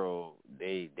world,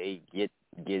 they get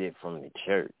it from the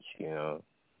church, you know?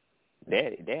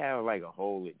 They have like a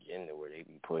whole agenda where they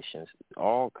be pushing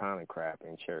all kind of crap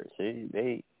in church.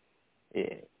 They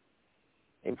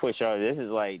push all. This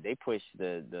is like they push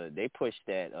they push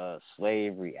that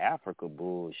slavery Africa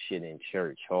bullshit in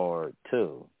church hard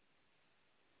too.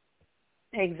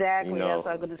 Exactly. You know,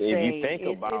 that's what I'm going to say. If you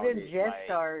think about it didn't just like,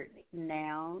 start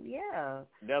now. Yeah.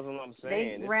 That's what I'm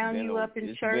saying. They round you up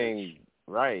in church.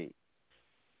 Right.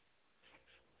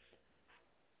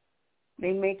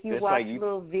 They make you watch a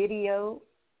little video.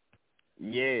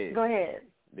 Yeah. Go ahead.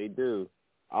 They do.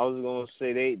 I was going to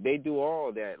say they do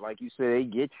all that. Like you said, they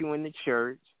get you in the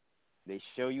church. They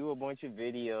show you a bunch of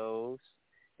videos.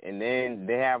 And then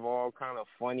they have all kind of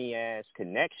funny-ass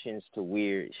connections to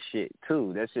weird shit,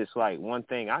 too. That's just like one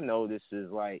thing I noticed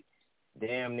is like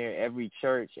damn near every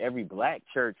church, every black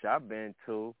church I've been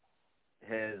to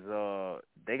has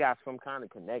they got some kind of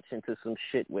connection to some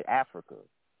shit with Africa.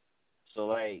 So,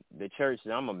 like, the church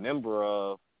that I'm a member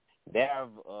of, they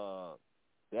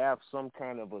have some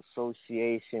kind of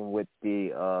association with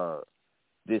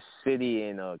this city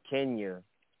in Kenya,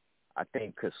 I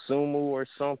think Kisumu or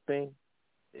something.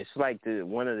 It's like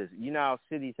one of the, you know how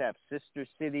cities have sister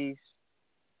cities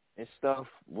and stuff?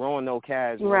 Roanoke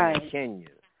has one in Kenya.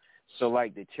 So,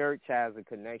 like, the church has a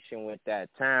connection with that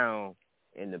town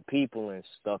and the people and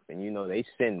stuff, and, you know, they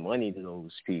send money to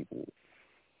those people.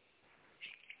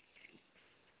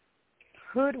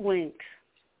 Hoodwinked.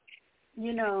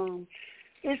 You know,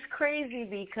 it's crazy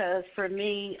because for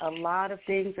me, a lot of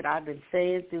things that I've been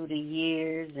saying through the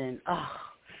years, and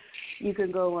you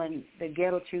can go on the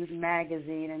Ghetto Truth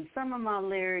magazine and some of my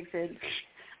lyrics, and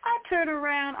I turn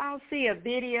around, I'll see a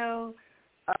video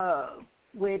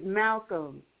with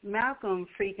Malcolm. Malcolm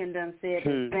freaking done said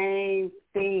the same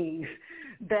things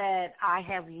that I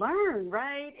have learned,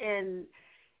 right? And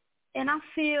I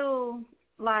feel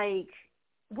like,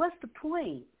 what's the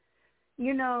point?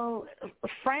 You know,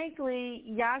 frankly,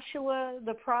 Yahshua,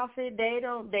 the prophet, they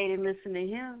didn't listen to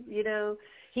him. You know,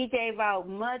 he gave out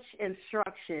much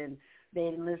instruction. They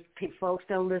didn't listen. Folks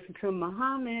don't listen to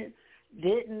Muhammad.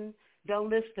 Don't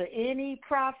listen to any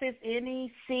prophets,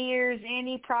 any seers,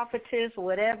 any prophetess,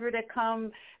 whatever that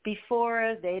come before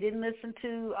us. They didn't listen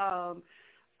to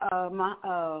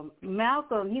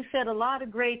Malcolm. He said a lot of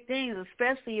great things,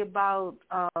 especially about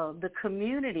the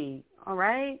community. All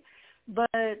right, but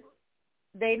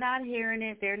they're not hearing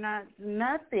it. They're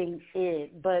nothing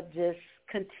it, but just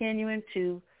continuing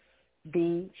to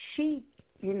be sheep.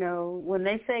 You know, when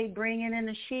they say bringing in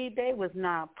the sheep, they was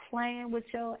not playing with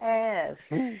your ass.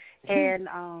 And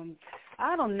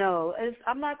I don't know.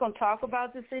 I'm not going to talk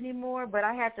about this anymore, but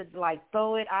I have to, like,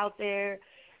 throw it out there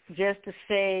just to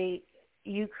say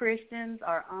you Christians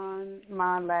are on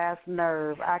my last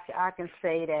nerve. I can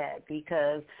say that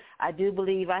because I do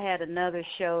believe I had another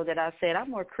show that I said I'm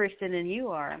more Christian than you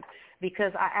are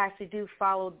because I actually do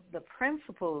follow the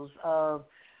principles of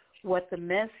what the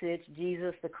message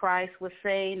Jesus the Christ was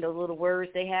saying, the little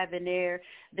words they have in there.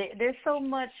 They're so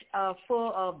much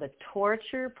full of the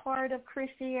torture part of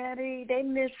Christianity. They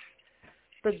miss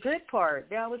the good part.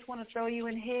 They always want to throw you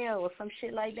in hell or some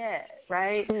shit like that,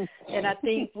 right? And I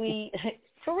think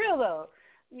for real though,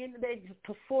 you know, they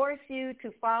force you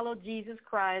to follow Jesus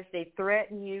Christ. They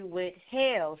threaten you with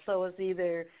hell. So it's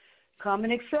either come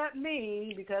and accept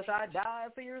me because I died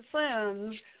for your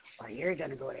sins, or you're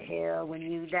going to go to hell when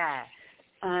you die.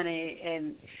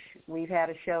 And we've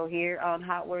had a show here on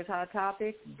Hot Words, Hot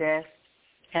Topics, Death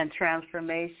and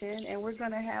Transformation, and we're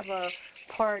going to have a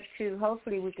part 2.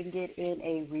 Hopefully we can get in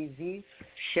a review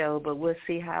show, but we'll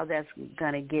see how that's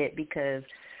going to get because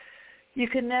you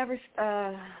can never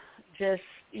just,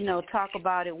 you know, talk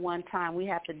about it one time. We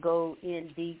have to go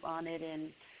in deep on it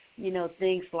and, you know,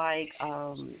 things like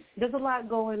there's a lot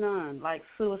going on, like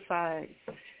suicide.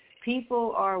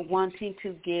 People are wanting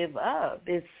to give up.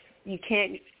 You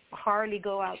can't hardly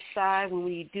go outside. When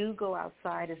we do go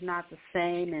outside, it's not the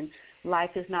same, and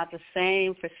life is not the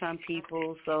same for some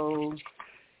people. So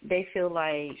they feel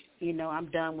like, you know, I'm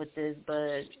done with this.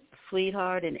 But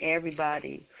sweetheart and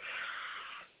everybody,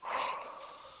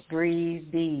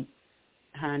 breathe deep,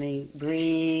 honey.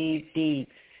 Breathe deep,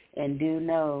 and do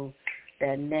know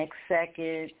that next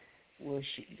second will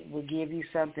give you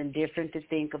something different to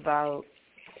think about.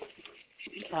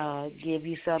 Give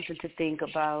you something to think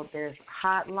about. There's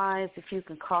hotlines that you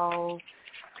can call.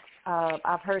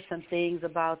 I've heard some things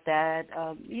about that.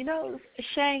 You know,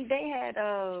 Shane, they had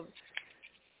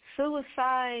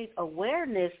Suicide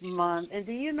Awareness Month, and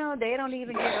do you know they don't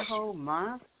even get a whole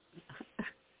month?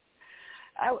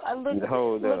 I looked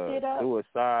it up.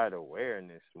 Suicide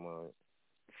Awareness Month.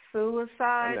 Suicide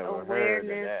I never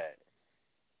Awareness. Heard of that.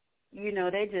 You know,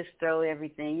 they just throw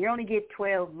everything. You only get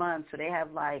 12 months, so they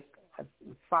have like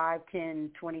 5,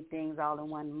 10, 20 things all in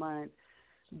 1 month.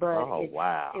 But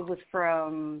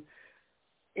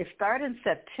it started in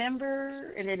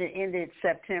September, and then it ended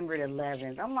September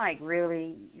 11th. I'm like,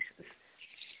 really?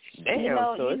 Damn,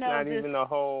 so it's not even a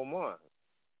whole month.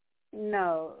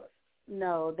 No,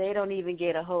 they don't even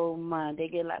get a whole month. They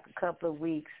get like a couple of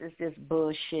weeks. It's just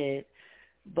bullshit.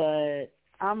 But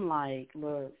I'm like,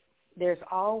 look, there's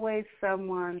always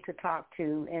someone to talk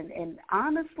to. And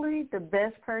honestly, the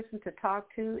best person to talk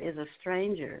to is a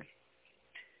stranger.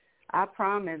 I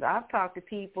promise. I've talked to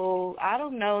people, I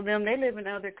don't know them. They live in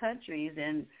other countries,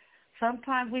 and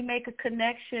sometimes we make a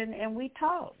connection and we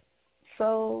talk.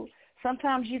 So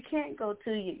sometimes you can't go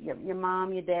to your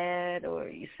mom, your dad, or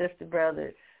your sister,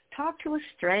 brother. Talk to a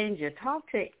stranger. Talk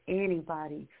to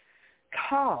anybody.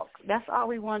 Talk. That's all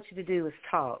we want you to do is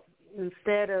talk,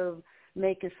 instead of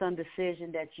making some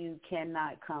decision that you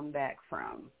cannot come back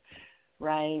from,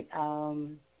 right?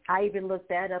 I even looked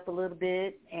that up a little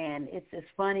bit, and it's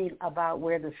funny about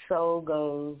where the soul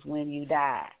goes when you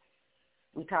die.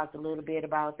 We talked a little bit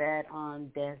about that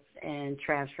on death and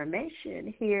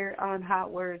transformation here on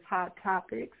Hot Words, Hot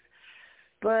Topics.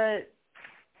 But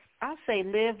I say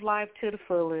live life to the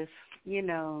fullest, you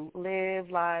know, live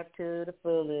life to the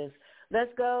fullest.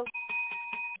 Let's go.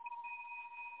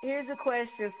 Here's a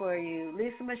question for you.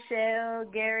 Lisa Michelle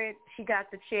Garrett, she got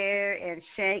the chair, and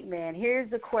Shankman. Here's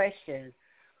the question.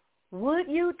 Would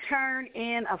you turn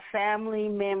in a family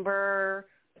member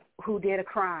who did a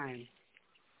crime?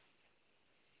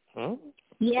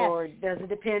 Yes. Or does it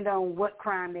depend on what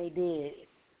crime they did?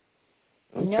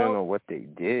 Depending on what they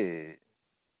did.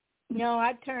 No,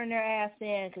 I'd turn their ass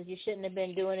in because you shouldn't have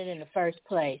been doing it in the first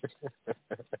place.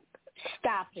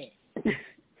 Stop it.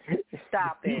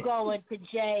 Stop it. You going to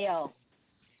jail.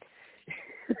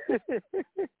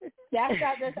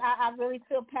 I really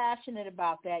feel passionate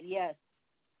about that, yes.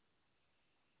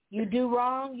 You do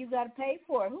wrong, you got to pay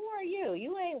for it. Who are you?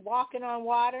 You ain't walking on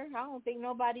water. I don't think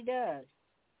nobody does.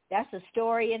 That's a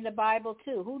story in the Bible,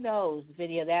 too. Who knows if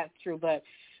any of that's true. But,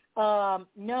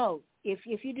 no, if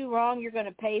you do wrong, you're going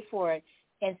to pay for it.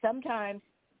 And sometimes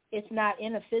it's not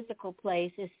in a physical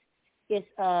place. It's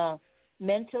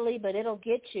mentally, but it'll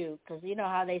get you because you know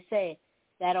how they say,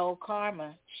 that old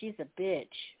karma, she's a bitch.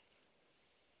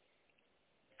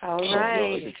 All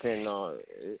right. It depends on,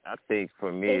 I think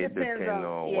for me, it depends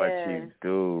on what you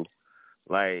do.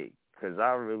 Like, because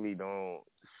I really don't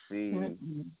see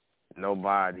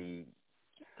nobody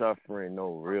suffering no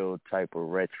real type of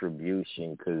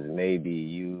retribution because maybe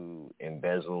you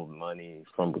embezzled money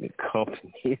from the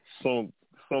company, some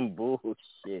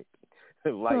bullshit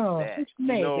like that.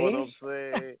 Maybe. You know what I'm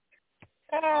saying?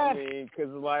 I mean,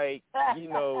 because, like, you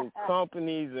know,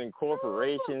 companies and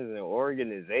corporations and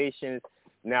organizations,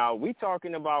 now we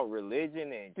talking about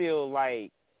religion and feel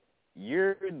like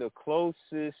you're the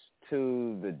closest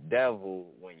to the devil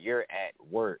when you're at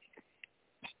work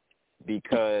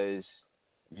because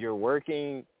you're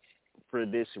working for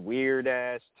this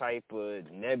weird-ass type of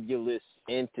nebulous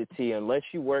entity. Unless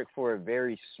you work for a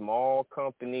very small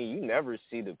company, you never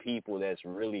see the people that's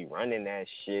really running that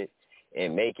shit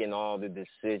and making all the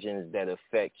decisions that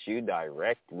affect you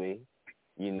directly,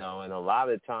 you know. And a lot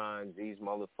of times these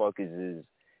motherfuckers is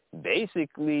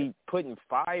basically putting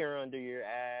fire under your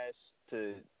ass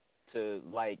to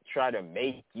like try to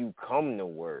make you come to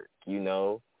work, you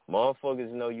know.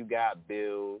 Motherfuckers know you got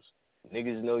bills.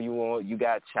 Niggas know you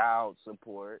got child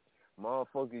support.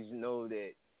 Motherfuckers know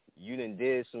that you done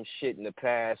did some shit in the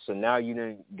past, so now you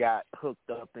done got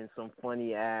hooked up in some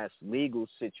funny-ass legal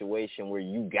situation where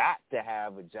you got to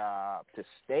have a job to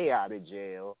stay out of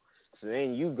jail. So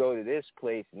then you go to this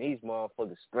place, and these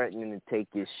motherfuckers threatening to take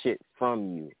your shit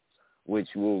from you, which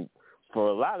will, for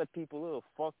a lot of people, it'll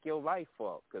fuck your life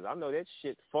up, because I know that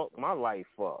shit fucked my life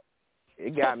up.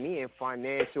 it got me in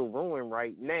financial ruin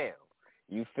right now.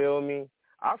 You feel me?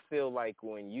 I feel like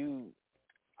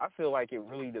it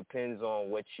really depends on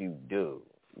what you do.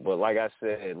 But like I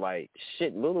said, like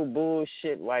shit, little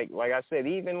bullshit, like I said,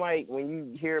 even like when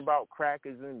you hear about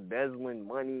crackers embezzling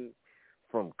money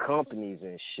from companies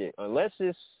and shit, unless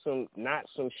it's not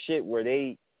some shit where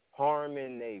they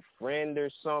harming a friend or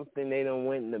something they done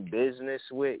went into business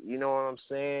with, you know what I'm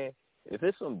saying? If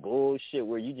it's some bullshit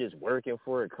where you just working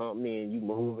for a company and you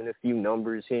moving a few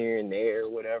numbers here and there or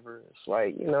whatever, it's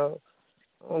like, you know,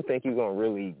 I don't think you're going to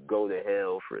really go to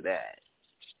hell for that.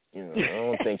 You know, I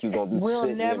don't think you're going to be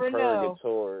sitting in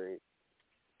purgatory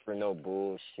for no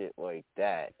bullshit like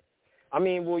that. I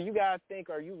mean, well, you got to think,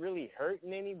 are you really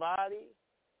hurting anybody?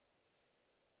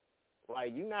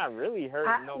 Like, you're not really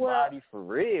hurting nobody for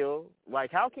real.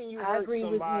 Like, how can you hurt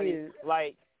somebody?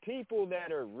 Like, people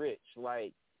that are rich,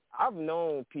 like, I've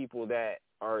known people that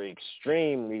are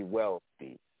extremely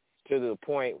wealthy to the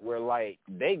point where, like,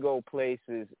 they go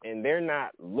places and they're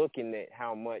not looking at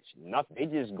how much, nothing. They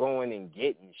just going and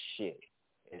getting shit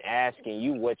and asking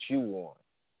you what you want.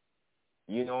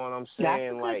 You know what I'm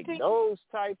saying? Like, those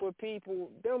type of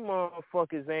people, them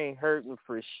motherfuckers ain't hurting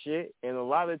for shit. And a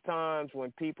lot of times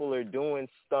when people are doing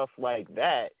stuff like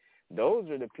that, those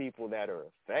are the people that are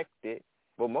affected.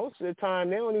 But most of the time,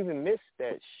 they don't even miss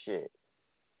that shit.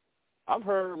 I've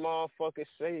heard motherfuckers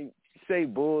say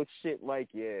bullshit like,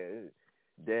 yeah,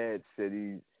 Dad said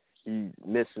he's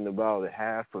missing about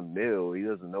 $500,000. He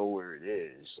doesn't know where it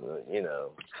is. You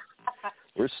know,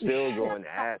 we're still going to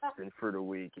Aspen for the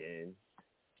weekend.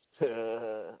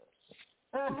 Sister's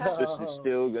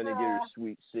still going to get her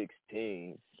sweet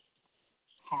 16.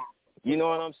 You know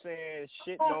what I'm saying?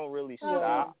 Shit don't really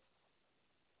stop.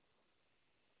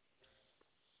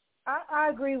 I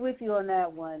agree with you on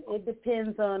that one. It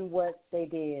depends on what they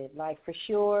did. Like, for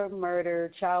sure,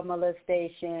 murder, child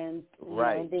molestation,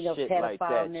 right, anything of shit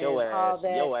pedophileness, like that. all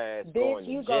that. Your ass bitch,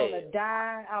 you going to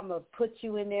die. I'm going to put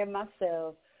you in there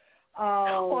myself.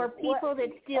 Or people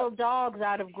that steal dogs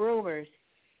out of groomers.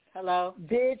 Hello?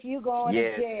 Bitch, you going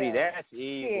to jail. Yeah, see, that's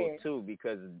evil, too,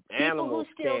 because animals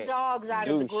people who steal dogs out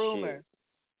of the groomer. Shit.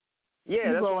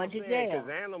 Yeah, that's going what I'm to saying, jail. because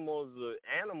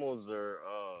animals are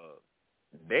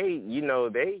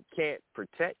they can't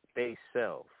protect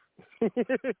themselves.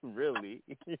 Really.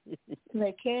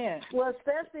 They can't. Well,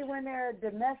 especially when they're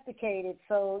domesticated.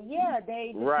 So, yeah,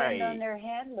 they depend on their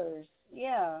handlers.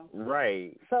 Yeah.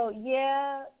 Right. So,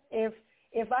 yeah, if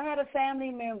I had a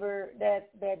family member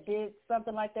that did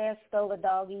something like that, stole a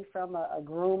doggy from a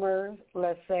groomer,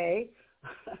 let's say,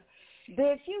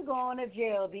 bitch, you going to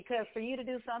jail, because for you to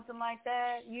do something like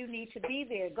that, you need to be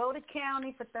there. Go to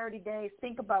county for 30 days.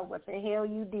 Think about what the hell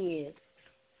you did.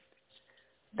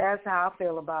 That's how I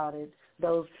feel about it.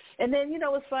 And then, you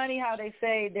know, it's funny how they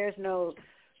say there's no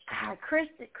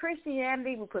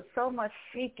Christianity will put so much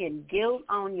freaking guilt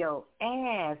on your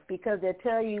ass because they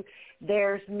tell you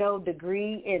there's no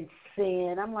degree in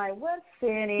sin. I'm like, what's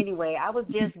sin anyway? I was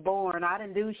just born. I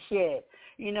didn't do shit.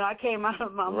 You know, I came out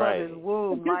of my mother's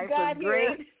womb. Life was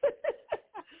great.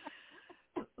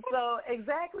 So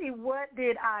exactly what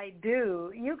did I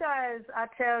do? You guys, I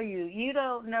tell you, you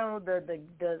don't know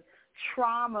the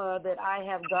trauma that I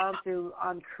have gone through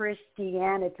on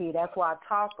Christianity. That's why I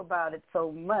talk about it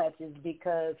so much, is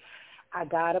because I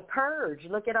got a purge.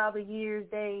 Look at all the years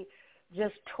they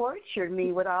just tortured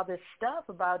me with all this stuff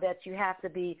about that you have to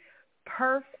be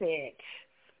perfect.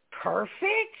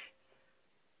 Perfect?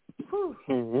 Whew.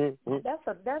 That's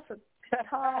a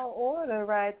tall order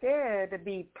right there, to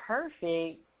be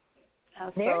perfect.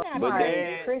 But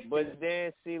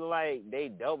then, see, like, they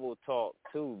double talk,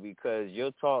 too, because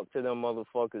you'll talk to them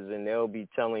motherfuckers and they'll be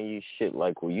telling you shit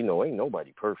like, well, you know, ain't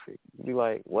nobody perfect. You be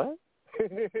like, what?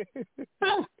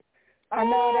 I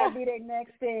know, that'd be their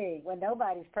next thing. Well,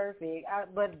 nobody's perfect.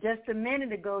 But just a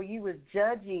minute ago, you was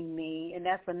judging me, and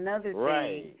that's another thing.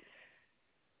 Right.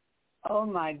 Oh,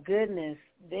 my goodness.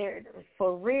 They're,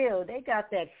 for real, they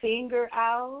got that finger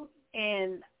out,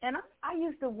 and I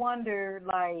used to wonder,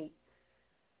 like,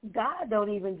 God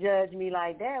don't even judge me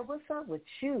like that. What's up with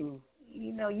you?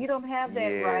 You know, you don't have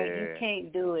that right. You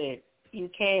can't do it.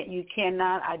 You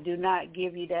cannot. I do not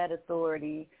give you that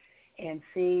authority. And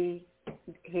see,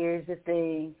 here's the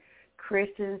thing.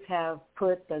 Christians have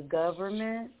put the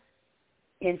government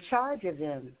in charge of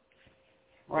them,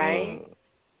 right?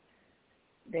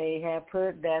 They have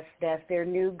put, that's their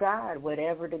new God.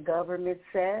 Whatever the government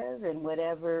says and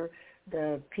whatever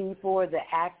the people or the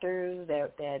actors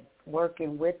that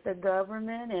working with the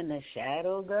government and the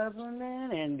shadow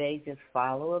government, and they just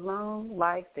follow along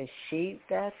like the sheep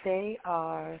that they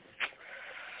are.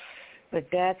 But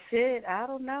that's it. I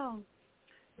don't know.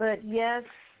 But yes,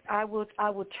 I will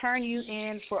turn you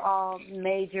in for all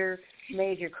major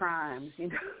crimes. You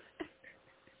know,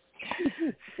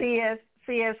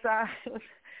 CSI,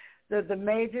 the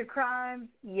major crimes.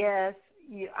 Yes,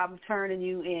 I'm turning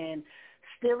you in.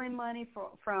 Stealing money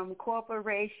from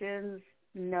corporations.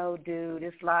 No, dude.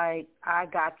 It's like I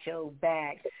got your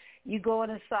back. You going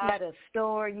inside a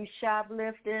store, you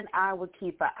shoplifting, I would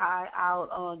keep an eye out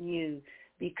on you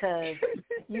because,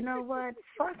 you know what,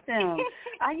 fuck them.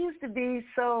 I used to be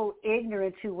so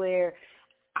ignorant to where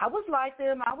I was like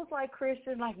them. I was like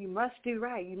Christian, like you must do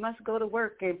right. You must go to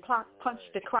work and punch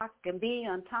the clock and be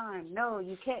on time. No,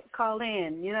 you can't call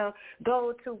in, you know,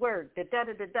 go to work,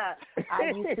 da-da-da-da-da.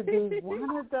 I used to be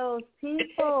one of those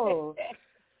people.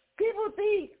 People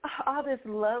think all this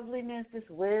loveliness, this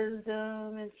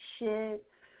wisdom and shit,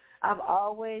 I've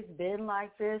always been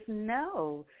like this.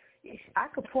 No. I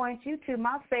could point you to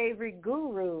my favorite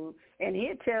guru, and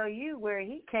he'll tell you where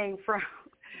he came from.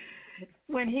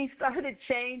 When he started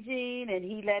changing and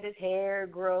he let his hair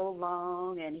grow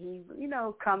long and he, you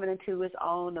know, coming into his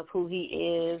own of who he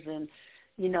is and,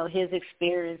 you know, his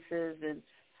experiences. And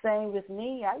same with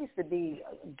me. I used to be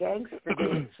a gangster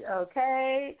bitch,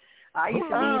 okay? I used to be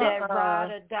that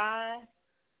ride or die.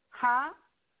 Huh?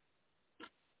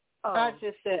 Oh, I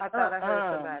just said, I thought I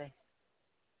heard somebody.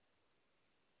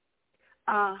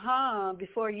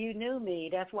 Before you knew me.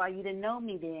 That's why you didn't know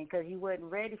me then, because you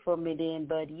wasn't ready for me then.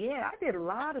 But, yeah, I did a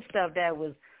lot of stuff that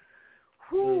was,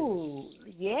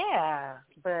 yeah.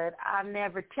 But I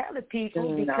never tell the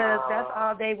people because that's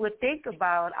all they would think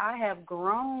about. I have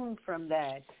grown from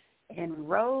that and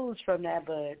rose from that,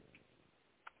 but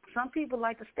some people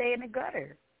like to stay in the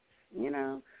gutter, you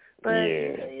know. But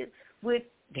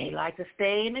they like to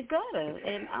stay in the gutter,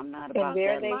 and I'm not about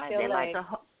that life. They like to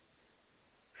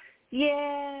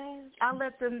I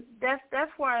let them.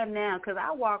 That's where I am now, because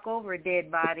I walk over a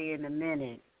dead body in a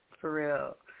minute, for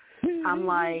real. I'm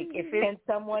like, if it's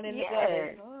someone in the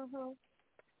gutter,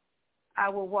 I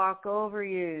will walk over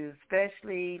you,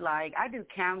 especially like I do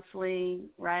counseling,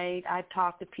 right? I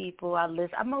talk to people. I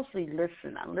listen. I mostly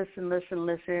listen. I listen,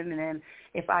 and then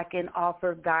if I can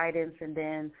offer guidance, and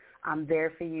then I'm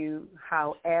there for you.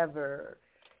 However,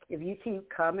 if you keep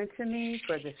coming to me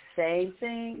for the same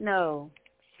thing, no.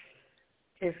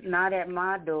 It's not at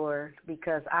my door,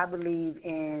 because I believe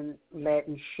in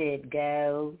letting shit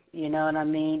go, you know what I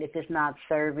mean, if it's not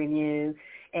serving you.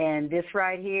 And this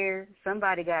right here,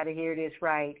 somebody got to hear this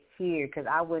right here, because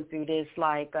I went through this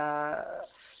like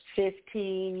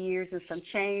 15 years and some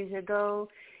change ago,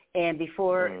 and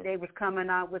before they was coming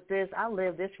out with this, I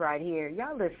lived this right here.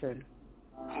 Y'all listen.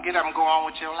 Get up and go on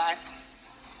with your life.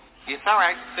 It's all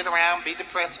right. Sit around, be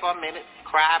depressed for a minute,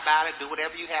 cry about it, do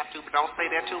whatever you have to, but don't stay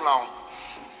there too long.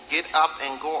 Get up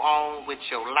and go on with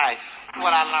your life.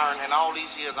 What I learned in all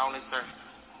these years on this earth.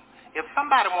 If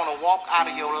somebody want to walk out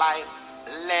of your life,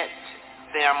 let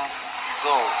them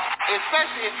go.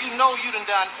 Especially if you know you done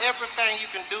everything you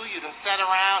can do. You done sat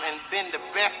around and been the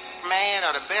best man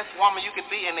or the best woman you could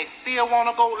be, and they still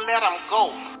want to go, let them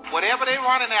go. Whatever they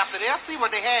running after, they'll see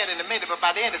what they had in a minute, but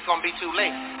by then it's going to be too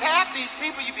late. Half these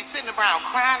people you be sitting around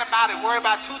crying about it, worry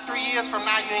about 2-3 years from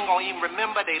now, you ain't going to even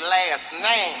remember their last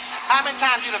name. How many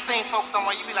times you done seen folks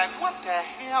somewhere, you be like, what the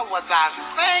hell was I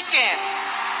thinking?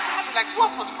 I be like,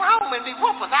 what was wrong with me?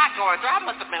 What was I going through? I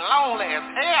must have been lonely as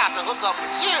hell to hook up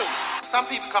with you. Some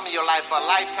people come in your life for a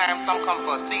lifetime, some come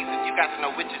for a season. You got to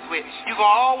know which is which. You're going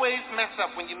to always mess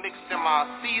up when you mix them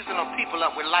seasonal people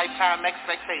up with lifetime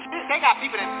expectations. They got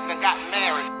people that got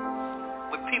married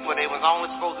with people they was only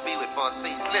supposed to be with for a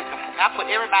season. Listen, I put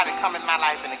everybody that come in my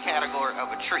life in the category of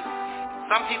a tree.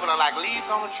 Some people are like leaves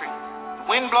on a tree.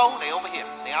 The wind blows, they over here.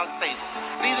 They unstable.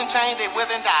 Season change, they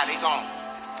wither and die, they gone.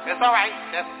 That's all right.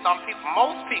 That's some people.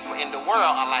 Most people in the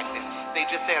world are like this. They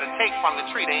just there to take from the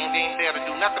tree. They ain't there to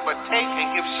do nothing but take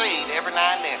and give shade every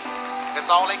now and then. That's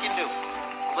all they can do.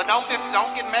 But don't get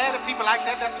mad at people like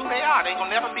that. That's who they are. They ain't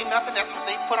gonna never be nothing. That's what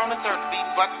they put on this earth to be,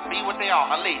 but be what they are,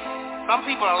 at least. Some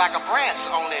people are like a branch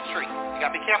on that tree. You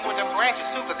gotta be careful with them branches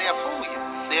too, because they'll fool you.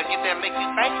 They'll get there and make you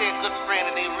think they're a good friend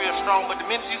and they're real strong, but the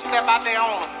minute you step out there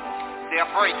on them, they'll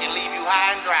break and leave you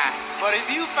high and dry. But if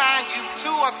you find you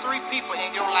 2 or 3 people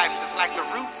in your life that's like the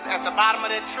roots at the bottom of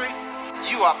that tree,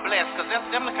 you are blessed, because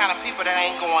them the kind of people that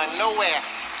ain't going nowhere.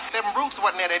 Them roots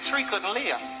wasn't there, that tree couldn't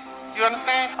live. You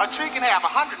understand? A tree can have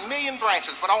 100 million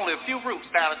branches, but only a few roots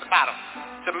down at the bottom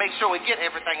to make sure it get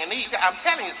everything it needs. I'm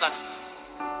telling you something.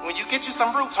 When you get you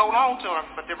some roots, hold on to them,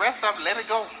 but the rest of it, let it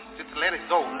go. Just let it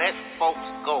go. Let folks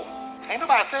go. Ain't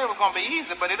nobody said it was going to be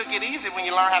easy, but it'll get easy when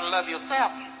you learn how to love yourself.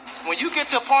 When you get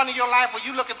to a point in your life where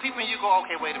you look at people and you go,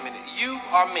 okay, wait a minute, you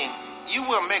or me? you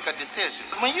will make a decision.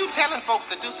 When you telling folks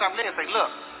to do something, they say,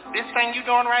 look, this thing you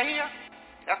doing right here,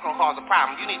 that's going to cause a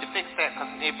problem. You need to fix that, because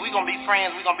if we're going to be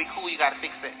friends, we're going to be cool, you got to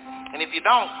fix that. And if you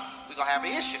don't, we're going to have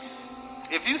an issue.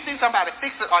 If you see somebody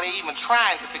fix it, or they even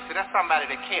trying to fix it, that's somebody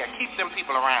that cares. Keep them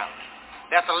people around.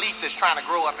 That's a leaf that's trying to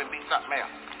grow up and be something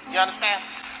else. You understand?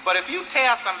 But if you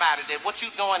tell somebody that what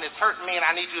you're doing is hurting me and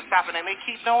I need you to stop it, and they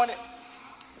keep doing it,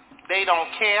 they don't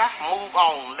care. Move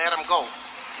on. Let them go.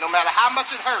 No matter how much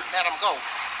it hurts, let them go.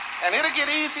 And it'll get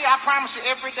easy. I promise you,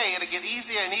 every day it'll get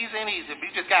easier and easier and easier. But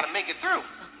you just got to make it through.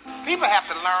 People have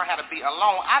to learn how to be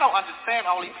alone. I don't understand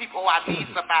only people, I need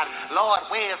somebody. Lord,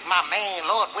 where's my man?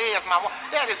 Lord, where's my woman?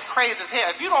 That is crazy as hell.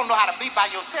 If you don't know how to be by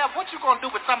yourself, what you going to do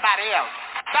with somebody else?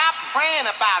 Stop praying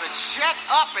about it. Shut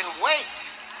up and wait.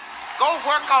 Go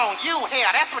work on you. Hell,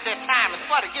 that's what that time is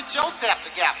for, to get yourself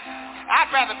together.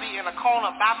 I'd rather be in a corner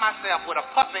by myself with a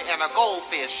puppy and a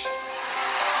goldfish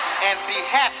and be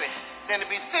happy than to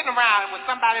be sitting around with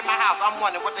somebody in my house. I'm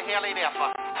wondering what the hell they there for.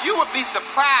 You would be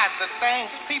surprised the things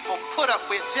people put up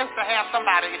with just to have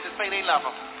somebody to say they love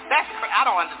them. I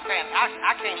don't understand.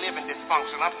 I can't live in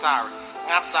dysfunction. I'm sorry.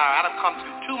 I done come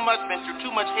through been through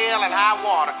too much hell and high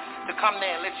water to come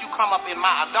there and let you come up in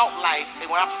my adult life and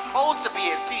when I'm supposed to be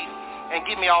at peace and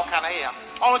give me all kind of hell.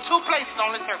 Only two places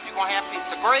on this earth you're going to have peace,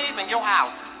 the grave and your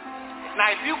house.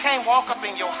 Now, if you can't walk up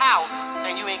in your house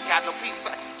and you ain't got no peace,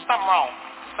 something wrong.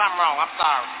 I'm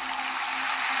sorry.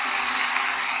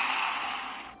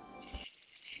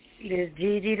 This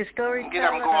Gigi the storyteller. Get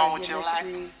up and go on with your life.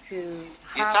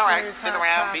 It's all right. Sit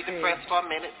around, be depressed for a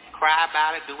minute, cry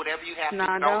about it, do whatever you have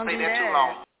to. Don't stay there too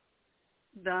long.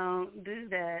 Don't do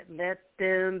that. Let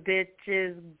them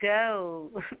bitches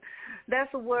go. That's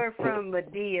a word from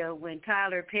Medea when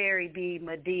Tyler Perry be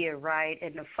Medea, right?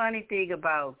 And the funny thing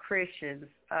about Christians,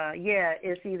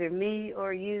 it's either me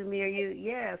or you.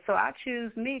 Yeah, so I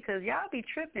choose me because y'all be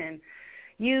tripping.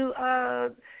 You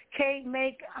can't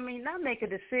not make a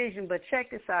decision, but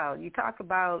check this out. You talk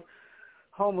about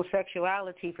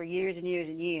homosexuality for years and years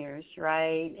and years,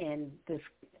 right? And this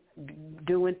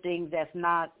doing things that's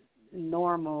not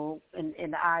normal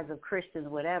in the eyes of Christians,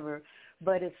 whatever.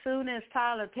 But as soon as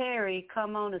Tyler Perry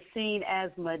come on the scene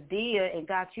as Medea and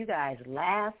got you guys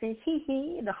laughing,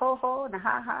 hee-hee, and the ho-ho and the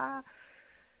ha-ha,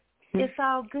 it's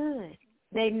all good.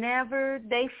 They made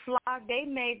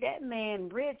that man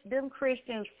rich. Them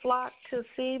Christians flocked to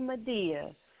see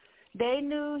Medea. They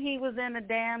knew he was in a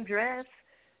damn dress.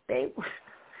 Y'all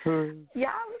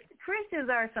Christians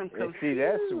are some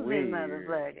confusing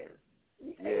motherfuckers.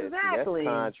 Exactly. See,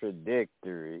 that's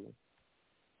contradictory.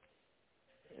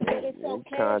 But it's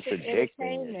okay if it's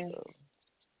entertainment.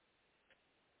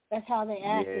 That's how they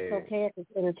act. Yeah. It's okay if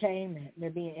it's entertainment.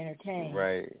 They're being entertained.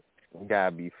 Right.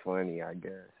 Gotta be funny, I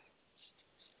guess.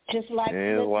 Just like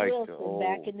Wilson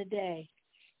back in the day.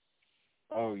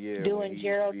 Oh, yeah. Doing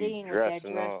Geraldine with that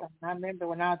dress on. I remember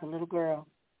when I was a little girl.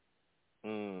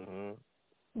 Mm-hmm.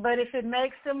 But if it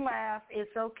makes them laugh,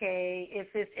 it's okay. If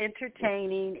it's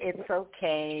entertaining, it's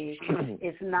okay.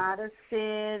 It's not a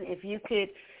sin. If you could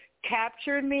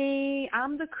capture me,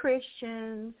 I'm the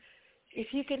Christian.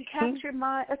 If you can capture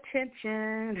my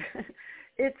attention,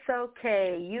 it's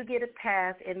okay. You get a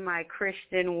pass in my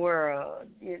Christian world.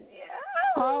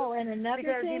 Oh, and another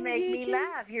because thing, you make me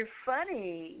laugh. You're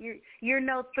funny. You're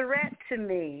no threat to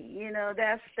me.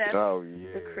 That's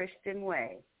the Christian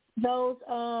way. Those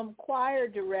choir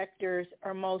directors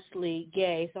are mostly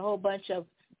gay. It's a whole bunch of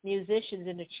musicians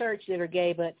in the church that are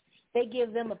gay, but they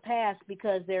give them a pass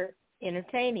because they're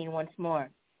entertaining once more.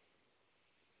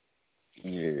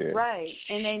 Yeah. Right,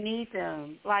 and they need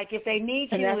them. Like, if they need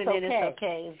you, and then it's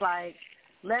okay. It's like,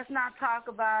 let's not talk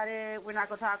about it. We're not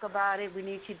going to talk about it. We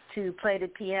need you to play the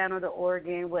piano, the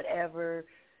organ, whatever.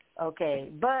 Okay.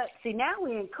 But, see, now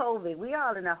we're in COVID. We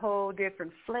all in a whole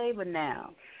different flavor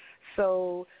now.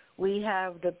 So we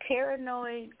have the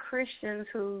paranoid Christians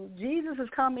who, Jesus is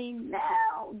coming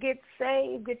now. Get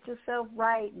saved. Get yourself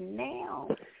right now.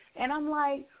 And I'm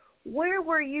like, where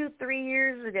were you 3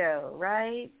 years ago,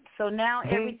 right? So now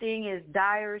everything is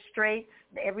dire straits.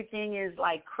 Everything is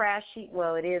like crashy.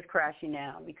 Well, it is crashy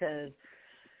now because,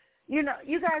 you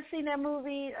guys seen that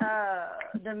movie,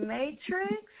 The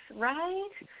Matrix, right?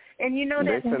 And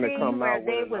that scene where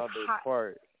they was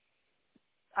hot.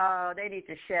 Oh, they need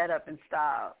to shut up and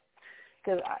stop.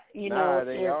 Cause, they are.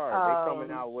 They're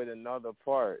coming out with another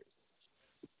part.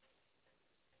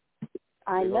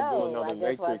 I know. I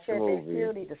guess why I said movie. They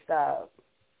still need to stop.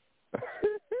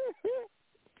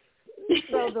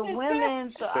 So the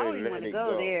women, I don't even want to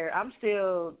go there. I'm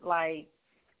still like,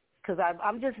 because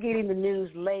I'm just getting the news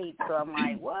late, so I'm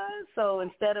like, what? So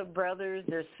instead of brothers,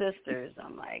 they're sisters.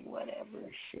 I'm like, whatever,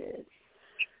 shit.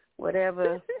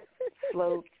 Whatever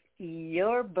floats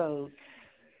your boat.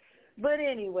 But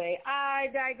anyway, I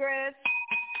digress.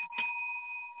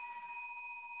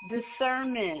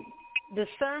 Discernment.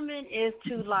 Discernment is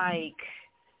to, like,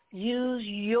 use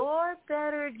your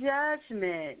better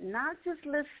judgment, not just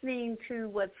listening to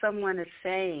what someone is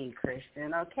saying,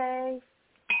 Christian, okay?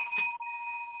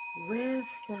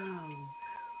 Wisdom.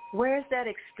 Where's that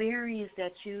experience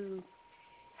that you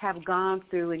have gone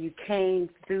through and you came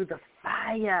through the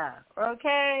fire,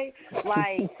 okay?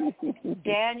 Like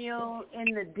Daniel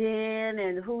in the den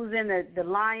and who's in the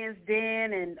lion's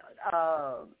den, and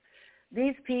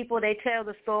these people, they tell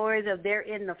the stories of they're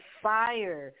in the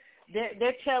fire.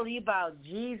 They're telling you about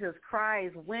Jesus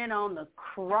Christ went on the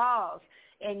cross,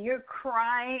 and you're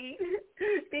crying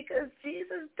because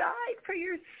Jesus died for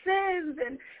your sins,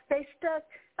 and they stuck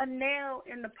a nail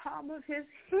in the palm of his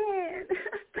hand.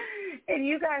 And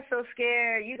you guys so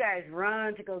scared, you guys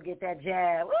run to go get that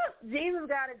jab. Woo, Jesus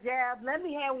got a jab. Let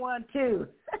me have one too.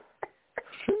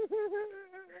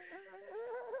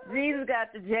 Jesus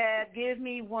got the jab. Give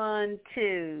me one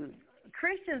too.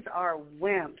 Christians are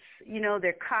wimps. You know,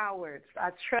 they're cowards.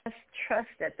 I trust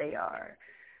that they are.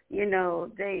 You know,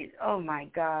 oh my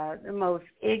God, the most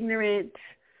ignorant.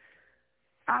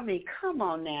 I mean, come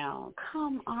on now.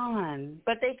 Come on.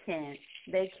 But they can't.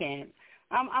 They can't.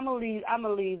 I'm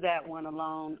gonna leave that one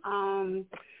alone.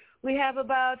 We have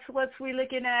about, what's we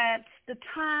looking at, the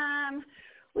time?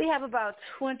 We have about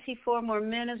 24 more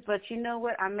minutes, but you know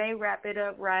what? I may wrap it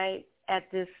up right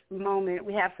at this moment.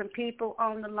 We have some people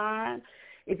on the line.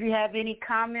 If you have any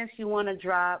comments you want to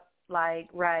drop, like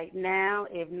right now,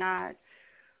 if not,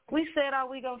 we said all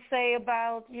we going to say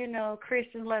about, you know,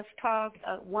 Christian Let's Talk.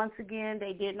 Once again,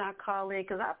 they did not call in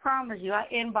because I promise you, I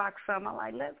inboxed some. I'm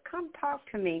like, let's come talk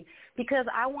to me because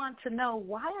I want to know,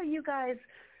 why do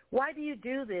you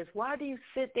do this? Why do you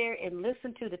sit there and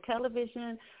listen to the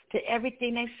television, to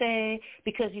everything they say,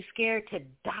 because you're scared to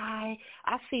die?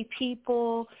 I see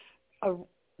people,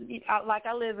 like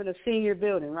I live in a senior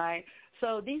building, right?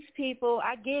 So these people,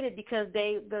 I get it because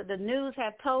the news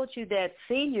have told you that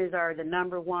seniors are the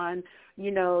number one, you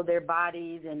know, their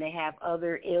bodies, and they have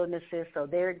other illnesses, so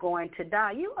they're going to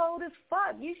die. You old as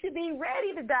fuck. You should be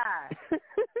ready to die.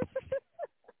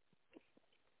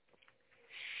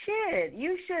 Shit,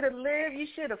 you should have lived. You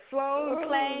should have flown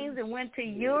planes and went to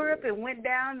Europe and went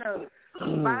down to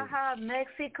Baja,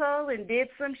 Mexico, and did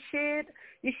some shit.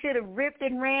 You should have ripped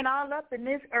and ran all up in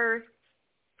this earth.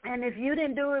 And if you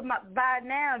didn't do it by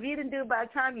now, if you didn't do it by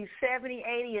the time you're 70,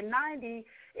 80, and 90,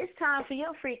 it's time for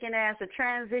your freaking ass to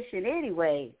transition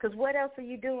anyway. Because what else are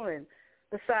you doing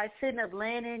besides sitting up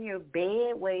laying in your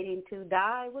bed waiting to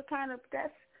die?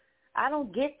 I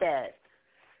don't get that.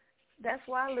 That's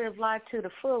why I live life to the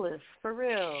fullest, for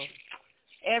real.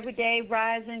 Every day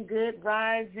rising, good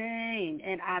rising.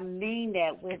 And I mean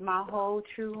that with my whole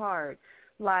true heart.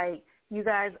 Like, you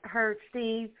guys heard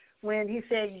Steve when he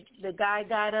said the guy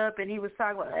got up and he was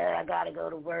talking about, I got to go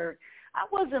to work. I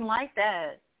wasn't like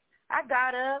that. I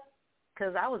got up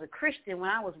because I was a Christian when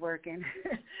I was working.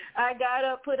 I got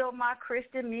up, put on my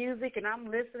Christian music, and I'm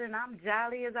listening. I'm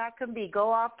jolly as I can be.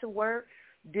 Go off to work,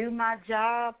 do my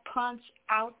job, punch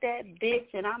out that bitch,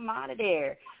 and I'm out of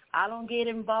there. I don't get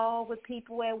involved with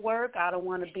people at work. I don't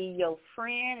want to be your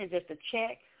friend. It's just a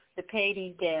check to pay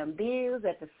these damn bills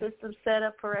that the system set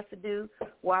up for us to do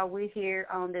while we're here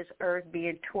on this earth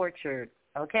being tortured,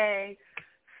 okay?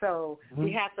 So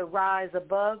we have to rise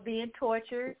above being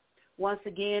tortured. Once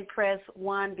again, press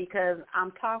 1 because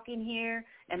I'm talking here,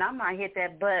 and I might hit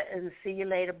that button and see you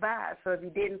later, bye. So if you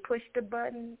didn't push the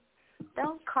button,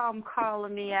 don't come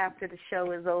calling me after the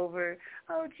show is over.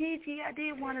 Oh, Gigi, I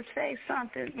did want to say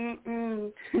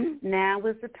something. Now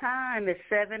is the time. It's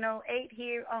 7:08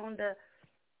 here on the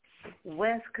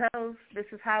West Coast. This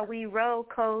is how we roll,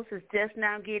 Coast. It's just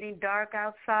now getting dark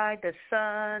outside. The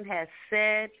sun has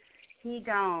set. He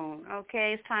gone.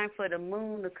 Okay, it's time for the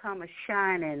moon to come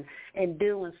a-shining and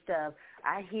doing stuff.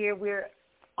 I hear we're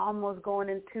almost going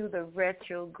into the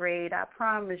retrograde. I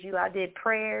promise you, I did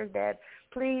prayers that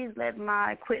please let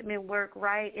my equipment work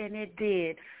right, and it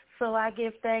did. So I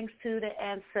give thanks to the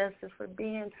ancestors for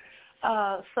being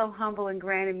so humble and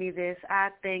granting me this. I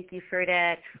thank you for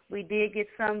that. We did get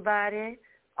somebody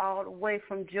all the way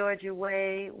from Georgia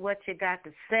way. What you got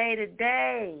to say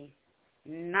today?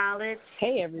 Knowledge.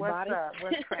 Hey, everybody. What's up?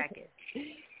 What's cracking?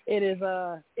 It is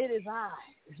I.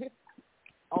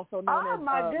 Also known as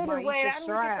my goodness, wait, I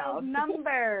Stroud. Those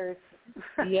numbers.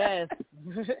 Yes.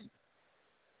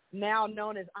 Now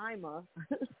known as Ima.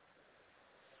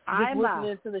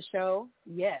 listening to the show.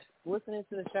 Yes, listening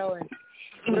to the show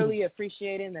and really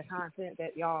appreciating the content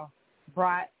that y'all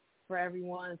brought for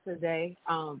everyone today.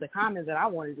 The comment that I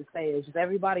wanted to say is just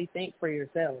everybody think for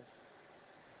yourselves.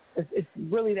 It's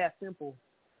really that simple,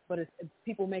 but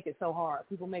people make it so hard.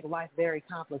 People make life very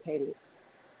complicated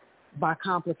by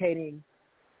complicating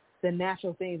the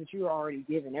natural things that you're already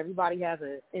given. Everybody has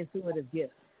an intuitive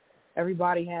gift.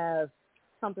 Everybody has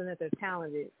something that they're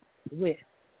talented with.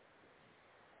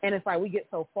 And it's like we get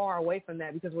so far away from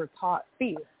that because we're taught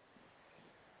fear.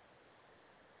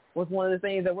 Was one of the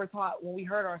things that we're taught when we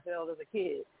hurt ourselves as a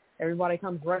kid. Everybody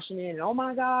comes rushing in and, oh,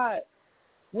 my God,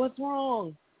 what's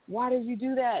wrong? Why did you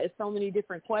do that? It's so many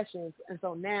different questions. And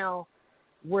so now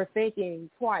we're thinking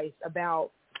twice about,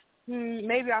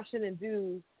 maybe I shouldn't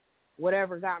do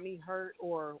whatever got me hurt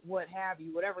or what have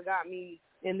you, whatever got me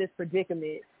in this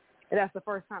predicament. And that's the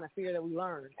first kind of fear that we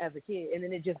learn as a kid. And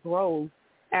then it just grows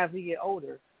as we get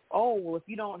older. Oh, well, if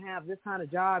you don't have this kind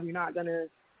of job, you're not going to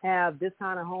have this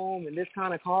kind of home and this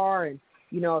kind of car. And,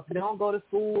 you know, if you don't go to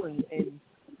school and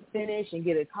finish and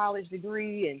get a college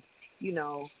degree and, you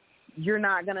know, you're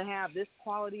not going to have this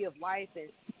quality of life. And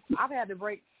I've had to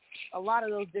break a lot of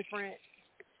those different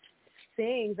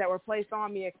things that were placed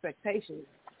on me, expectations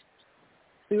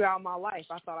throughout my life.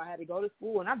 I thought I had to go to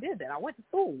school, and I did that. I went to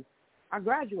school. I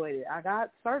graduated. I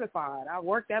got certified. I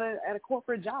worked at a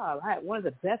corporate job. I had one of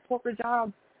the best corporate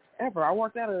jobs ever. I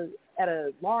worked at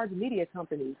a large media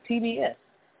company, TBS,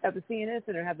 at the CNN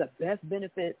Center, had the best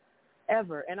benefits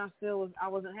ever, and I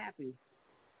wasn't happy.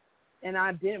 And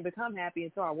I didn't become happy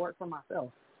until I worked for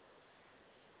myself.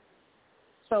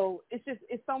 So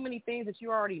it's so many things that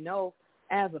you already know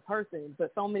as a person,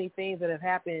 but so many things that have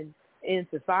happened in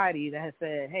society that have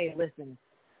said, hey, listen,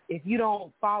 if you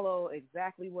don't follow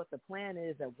exactly what the plan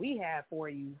is that we have for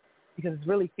you, because it's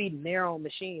really feeding their own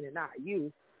machine and not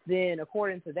you, then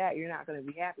according to that, you're not going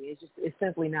to be happy. It's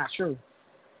simply not true.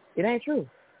 It ain't true.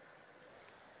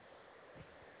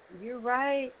 You're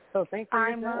right. So thank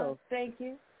you. Thank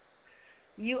you.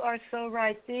 You are so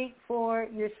right. Think for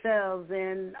yourselves.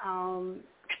 And,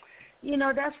 you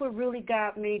know, that's what really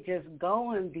got me just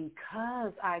going,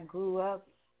 because I grew up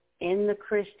in the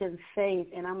Christian faith.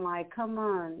 And I'm like, come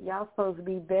on, y'all supposed to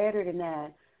be better than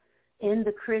that. In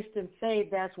the Christian faith,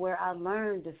 that's where I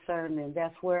learned discernment.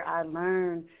 That's where I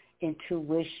learned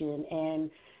intuition.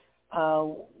 And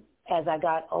as I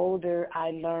got older, I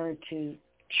learned to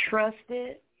trust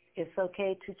it. It's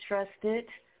okay to trust it.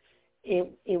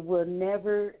 It will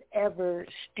never, ever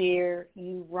steer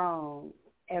you wrong.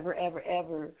 Ever, ever,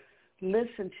 ever.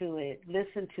 Listen to it.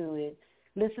 Listen to it.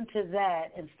 Listen to that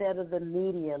instead of the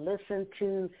media. Listen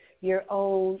to your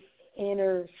own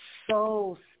inner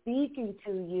soul speaking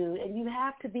to you. And you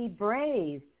have to be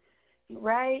brave,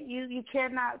 right? You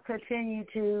cannot continue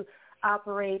to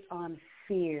operate on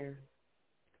fear.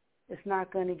 It's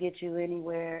not going to get you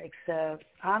anywhere except,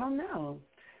 I don't know.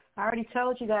 I already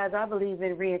told you guys I believe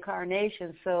in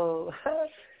reincarnation, so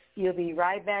you'll be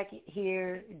right back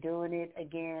here doing it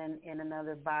again in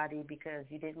another body because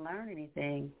you didn't learn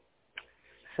anything.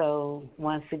 So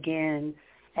once again,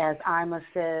 as Ima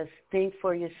says, think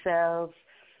for yourself.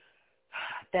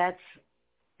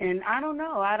 And I don't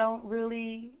know, I don't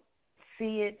really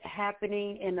see it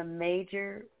happening in a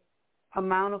major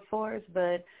amount of force,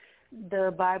 but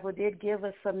the Bible did give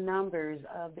us some numbers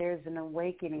of there's an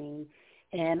awakening.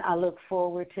 And I look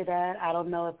forward to that. I don't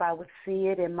know if I would see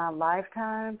it in my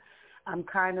lifetime. I'm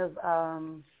kind of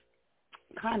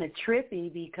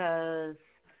trippy because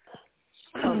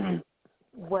of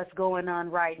what's going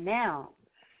on right now,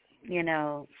 you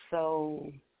know. So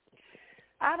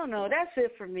I don't know. That's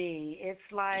it for me. It's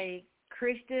like,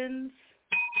 Christians,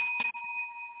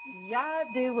 y'all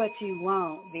do what you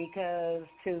want, because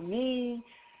to me,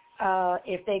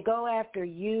 if they go after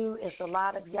you, it's a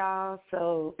lot of y'all,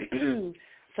 so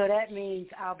so that means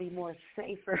I'll be more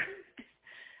safer.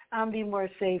 I'll be more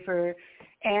safer.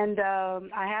 And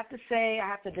I have to say, I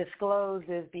have to disclose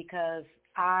this because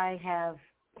I have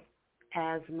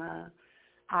asthma,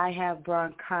 I have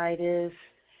bronchitis,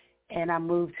 and I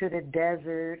moved to the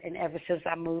desert, and ever since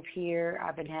I moved here,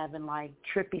 I've been having like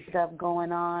trippy stuff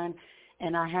going on,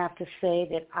 and I have to say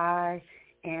that I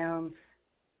am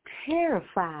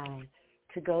terrified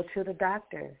to go to the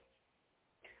doctor.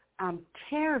 I'm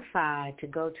terrified to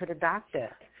go to the doctor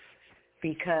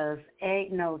because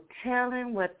ain't no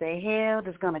telling what the hell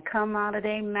is going to come out of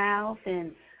their mouth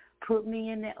and put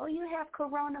me in there. Oh, you have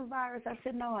coronavirus. I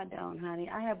said, no, I don't, honey.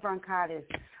 I have bronchitis.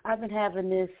 I've been having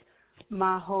this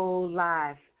my whole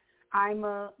life.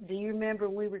 Do you remember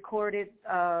we recorded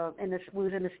we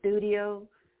was in the studio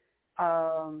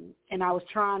and I was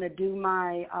trying to do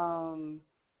my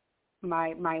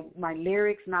my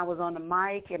lyrics, and I was on the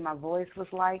mic, and my voice was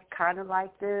like kind of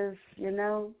like this, you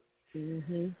know.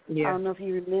 Mhm. Yeah. I don't know if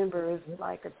you remember. It was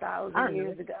like 1,000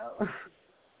 years ago.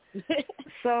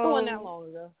 So it wasn't that long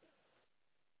ago.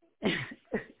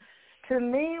 To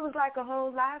me, it was like a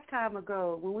whole lifetime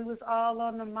ago when we was all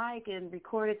on the mic and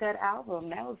recorded that album.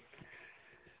 That was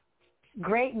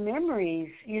great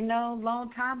memories, you know,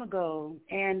 long time ago.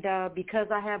 And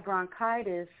because I have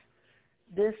bronchitis,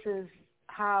 this is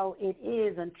how it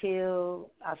is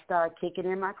until I start kicking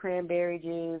in my cranberry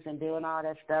juice and doing all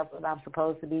that stuff that I'm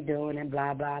supposed to be doing and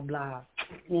blah, blah, blah,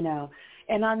 you know.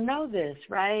 And I know this,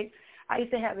 right? I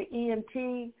used to have an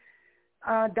ENT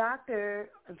doctor,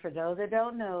 for those that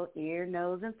don't know, ear,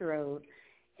 nose, and throat.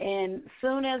 And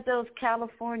soon as those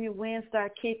California winds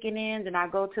start kicking in, then I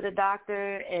go to the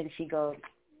doctor, and she goes,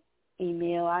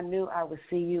 Emil, I knew I would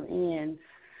see you in.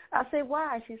 I said,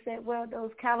 why? She said, well,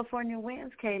 those California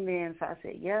winds came in. So I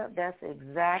said, yep, that's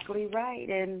exactly right.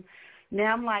 And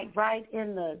now I'm like right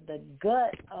in the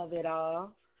gut of it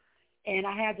all. And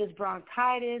I had this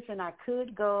bronchitis, and I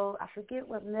could go, I forget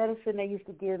what medicine they used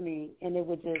to give me, and it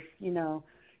would just, you know,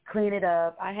 clean it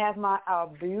up. I have my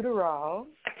albuterol,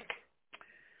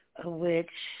 which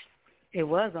it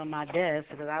was on my desk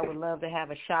because I would love to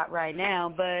have a shot right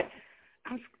now, but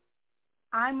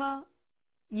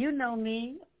you know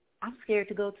me, I'm scared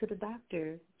to go to the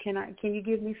doctor. Can you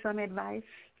give me some advice?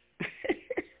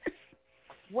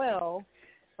 Well,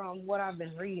 from what I've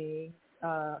been reading,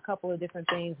 a couple of different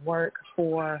things work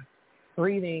for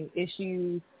breathing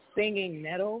issues. Singing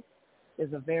nettle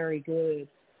is a very good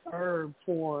herb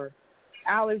for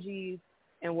allergies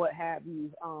and what have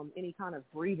you, any kind of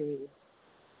breathing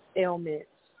ailments.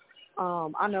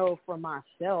 I know for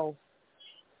myself,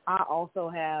 I also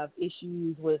have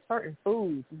issues with certain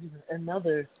foods. This is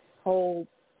another whole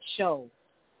show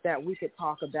that we could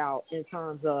talk about in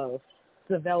terms of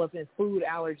developing food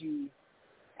allergies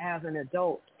as an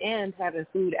adult and having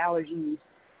food allergies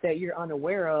that you're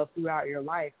unaware of throughout your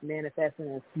life manifesting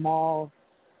in small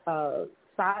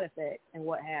side effects and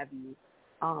what have you.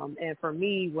 And for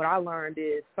me, what I learned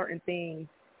is certain things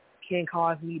can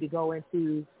cause me to go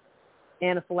into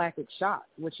anaphylactic shock,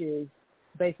 which is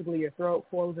basically your throat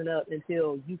closing up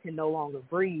until you can no longer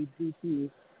breathe due to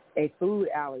a food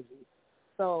allergy.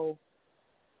 So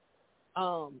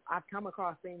I've come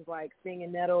across things like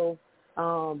stinging nettle.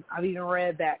 I've even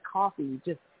read that coffee,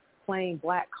 just plain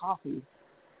black coffee,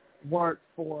 works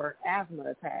for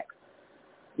asthma attacks,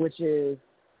 which is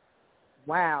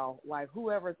wow. Like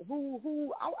who I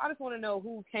just want to know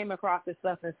who came across this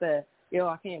stuff and said, yo,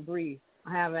 I can't breathe,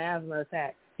 I have an asthma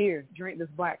attack. Here, drink this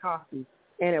black coffee,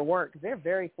 and it works. They're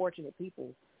very fortunate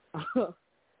people to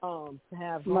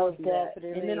have most that.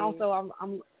 definitely. And then also I'm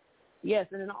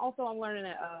learning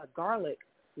that garlic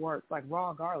works, like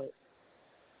raw garlic,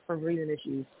 for breathing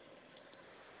issues.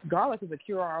 Garlic is a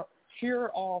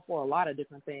cure-all for a lot of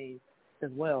different things as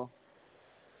well.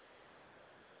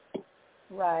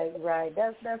 Right.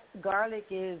 That's garlic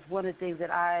is one of the things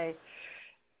that I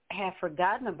have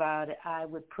forgotten about. I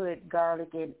would put garlic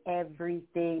in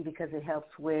everything because it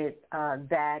helps with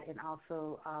that and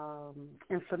also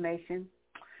inflammation.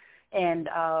 And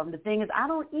the thing is, I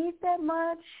don't eat that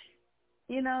much,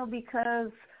 you know,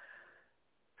 because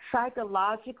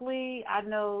psychologically, I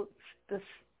know the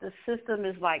system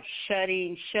is like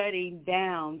shutting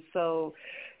down. So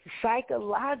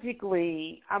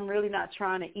psychologically, I'm really not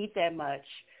trying to eat that much.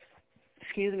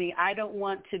 Excuse me, I don't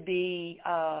want to be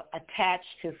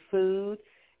attached to food.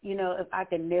 You know, if I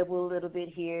can nibble a little bit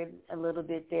here, a little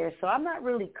bit there. So I'm not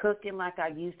really cooking like I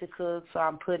used to cook. So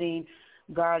I'm putting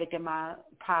garlic in my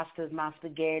pastas, my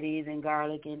spaghettis, and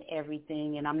garlic in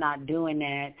everything, and I'm not doing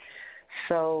that.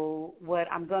 So what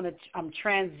I'm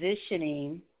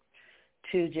transitioning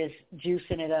to just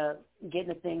juicing it up, getting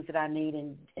the things that I need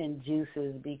in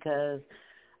juices because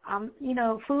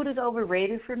food is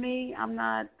overrated for me. I'm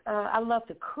not, I love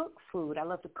to cook food. I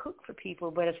love to cook for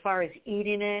people, but as far as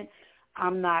eating it,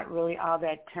 I'm not really all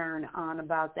that turned on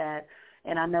about that.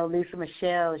 And I know Lisa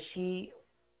Michelle, she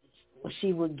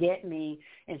would get me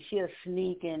and she'll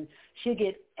sneak and she'll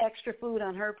get extra food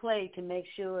on her plate to make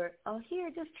sure, oh, here,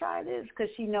 just try this because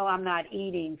she know I'm not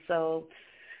eating. So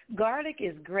garlic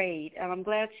is great, and I'm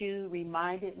glad you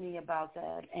reminded me about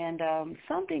that. And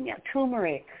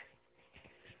turmeric.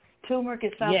 Turmeric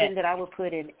is something that I would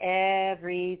put in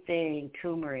everything,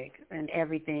 turmeric and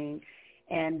everything.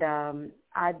 And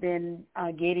I've been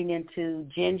getting into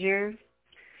ginger.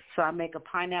 So I make a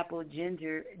pineapple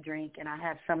ginger drink, and I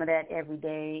have some of that every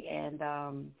day. And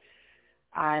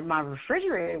my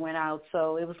refrigerator went out,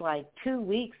 so it was like 2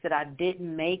 weeks that I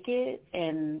didn't make it.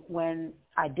 And when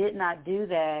I did not do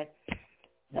that,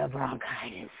 the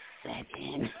bronchitis set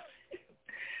in.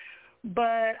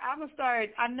 But I'm going to start.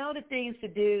 I know the things to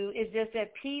do. It's just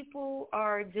that people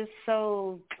are just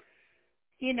so,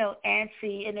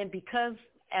 antsy. And then because,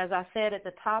 as I said at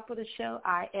the top of the show,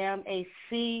 I am a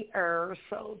seer.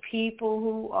 So people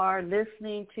who are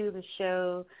listening to the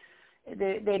show,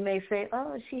 they may say,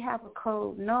 oh, she have a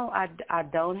cold. No, I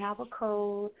don't have a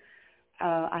cold.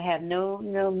 I have no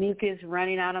mucus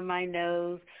running out of my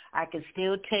nose. I can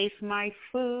still taste my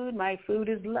food. My food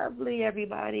is lovely,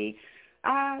 everybody.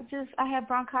 I have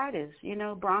bronchitis,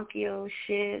 bronchial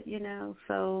shit,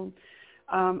 So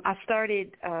I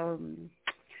started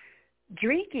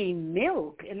drinking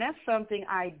milk, and that's something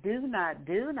I do not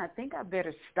do, and I think I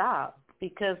better stop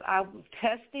because I was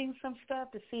testing some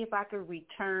stuff to see if I could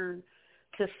return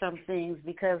to some things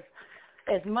because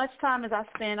as much time as I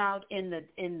spend out in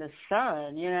the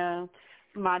sun,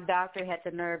 my doctor had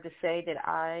the nerve to say that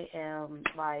I am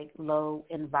like low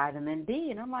in vitamin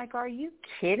D. And I'm like, are you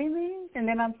kidding me? And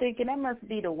then I'm thinking that must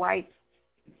be the white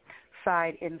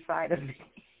side inside of me.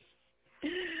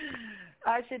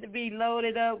 I should be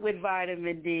loaded up with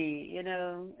vitamin D, And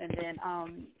then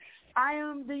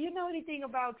do you know anything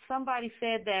about somebody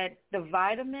said that the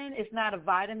vitamin is not a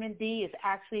vitamin D, it's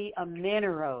actually a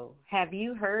mineral. Have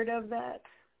you heard of that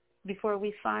before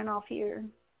we sign off here?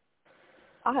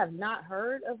 I have not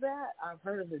heard of that. I've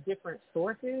heard of the different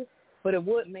sources, but it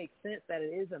would make sense that it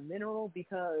is a mineral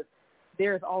because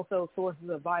there's also sources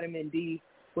of vitamin D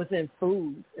within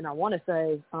foods. And I want to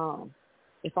say,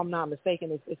 if I'm not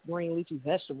mistaken, it's green leafy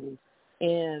vegetables.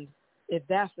 And if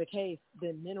that's the case,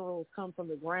 then minerals come from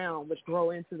the ground, which grow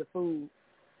into the food,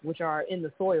 which are in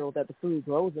the soil that the food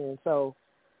grows in. So,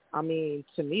 to me,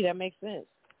 that makes sense.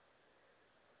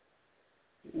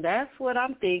 That's what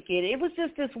I'm thinking. It was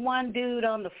just this one dude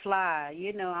on the fly.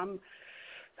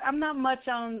 I'm not much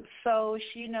on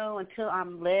social, until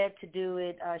I'm led to do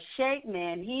it. Shake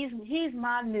Man, he's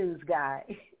my news guy.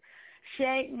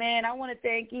 Shake Man, I want to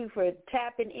thank you for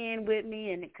tapping in with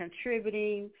me and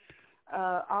contributing.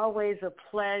 Always a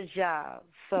pleasure.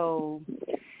 So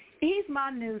he's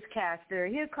my newscaster.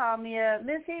 He'll call me up,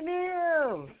 Missy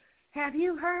Mills, have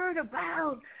you heard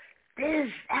about this,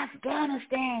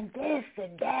 Afghanistan, this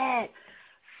and that?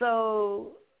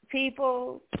 So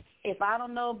people, if I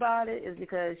don't know about it, it's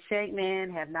because Shake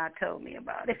Man have not told me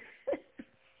about it.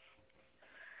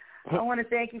 I want to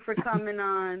thank you for coming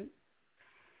on.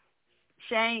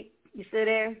 Shank, you still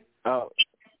there? Oh,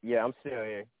 yeah, I'm still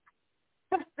here.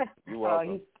 You're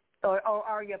welcome. Or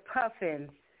are you puffing?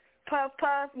 Puff,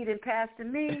 puff, you didn't pass to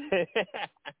me.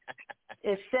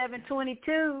 It's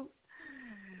 7:22.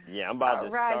 Yeah, I'm about to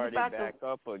start it back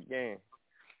up again.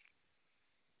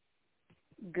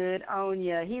 Good on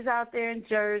ya. He's out there in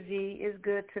Jersey. It's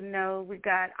good to know. We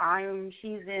got Iron.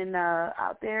 She's in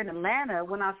out there in Atlanta.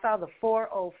 When I saw the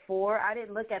 404, I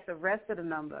didn't look at the rest of the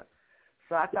number.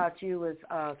 So I thought you was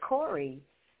Corey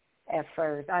at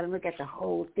first. I didn't look at the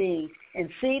whole thing. And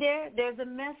see there's a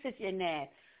message in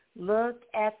that. Look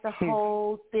at the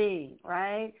whole thing,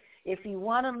 right? If you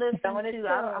want to listen to,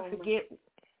 I forget.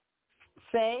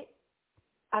 Say?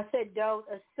 I said don't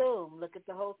assume. Look at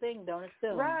the whole thing. Don't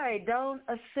assume. Right. Don't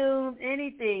assume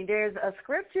anything. There's a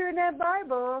scripture in that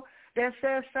Bible that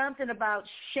says something about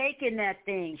shaking that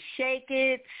thing. Shake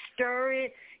it, stir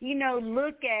it,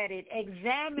 look at it,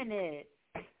 examine it.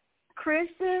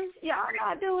 Christians, y'all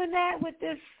not doing that with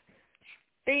this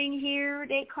thing here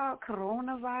they call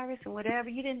coronavirus or whatever.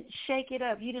 You didn't shake it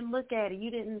up. You didn't look at it.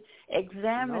 You didn't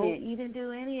examine it. You didn't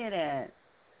do any of that.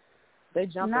 They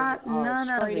jumped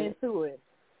straight into it.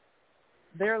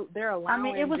 They're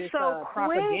allowing it was this so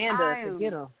propaganda to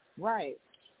get them. Right.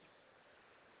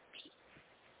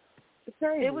 It's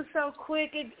crazy. It was so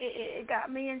quick, it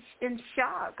got me in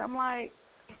shock. I'm like,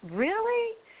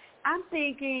 really? I'm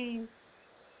thinking,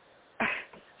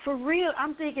 for real,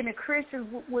 I'm thinking the Christians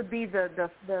would be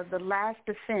the last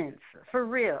defense, for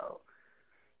real.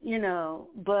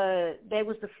 But they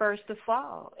was the first to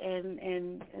fall,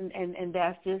 and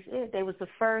that's just it. They was the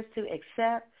first to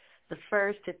accept, the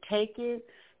first to take it,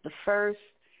 the first,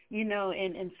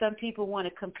 and some people want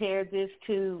to compare this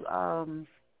to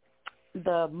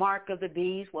the mark of the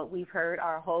beast, what we've heard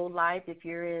our whole life if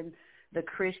you're in the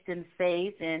Christian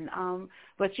faith, and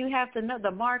but you have to know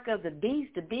the mark of the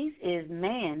beast. The beast is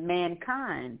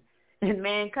mankind, and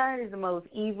mankind is the most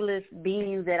evilest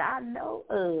being that I know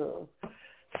of.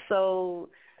 So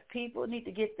people need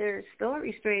to get their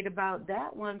story straight about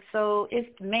that one. So it's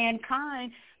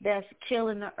mankind that's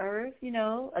killing the earth,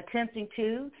 attempting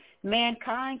to.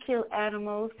 Mankind kill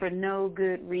animals for no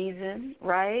good reason,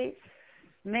 right?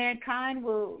 Mankind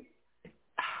will,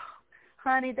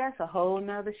 Honey, that's a whole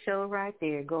nother show right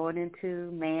there, going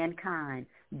into mankind,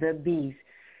 the beast.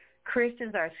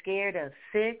 Christians are scared of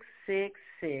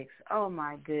 666. Oh,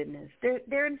 my goodness.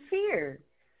 They're in fear.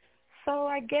 So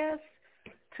I guess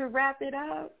to wrap it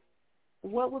up,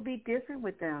 what would be different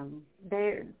with them?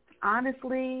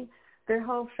 Honestly, their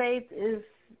whole faith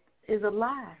is a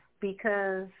lie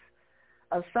because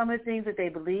of some of the things that they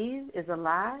believe is a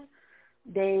lie.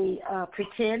 They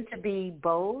pretend to be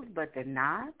bold, but they're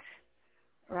not,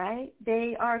 right?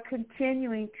 They are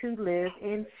continuing to live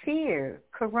in fear.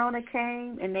 Corona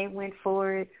came, and they went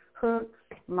for it, hook,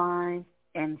 line,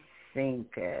 and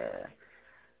sinker.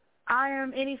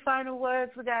 Any final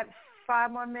words? We got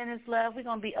 5 more minutes left. We're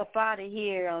going to be up out of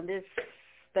here on this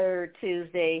third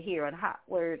Tuesday here on Hot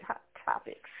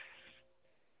Topics.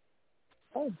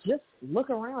 Oh, just look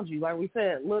around you. Like we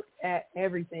said, look at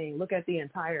everything. Look at the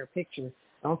entire picture.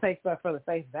 Don't take stuff for the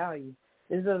face value.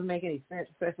 This doesn't make any sense,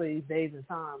 especially these days and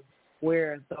times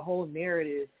where the whole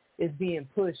narrative is being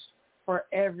pushed for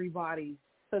everybody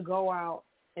to go out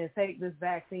and take this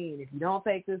vaccine. If you don't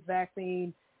take this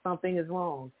vaccine, something is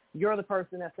wrong. You're the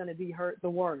person that's going to be hurt the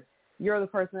worst. You're the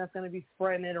person that's going to be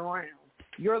spreading it around.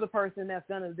 You're the person that's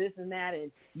going to this and that,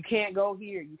 and you can't go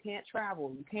here. You can't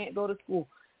travel. You can't go to school.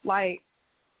 Like,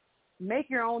 make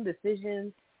your own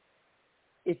decisions.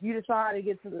 If you decide to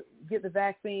get the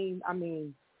vaccine, I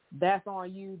mean, that's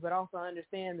on you, but also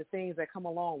understand the things that come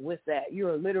along with that. You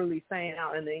are literally saying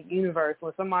out in the universe,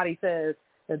 when somebody says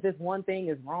that this one thing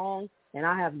is wrong and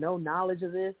I have no knowledge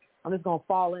of this, I'm just going to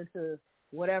fall into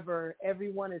whatever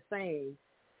everyone is saying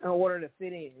in order to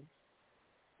fit in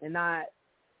and not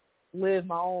live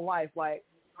my own life. Like,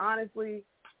 honestly,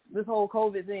 this whole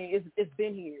COVID thing, it's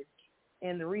been here.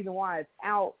 And the reason why it's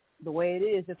out the way it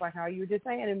is, just like how you were just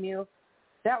saying, Emil,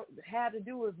 that had to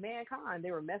do with mankind.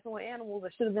 They were messing with animals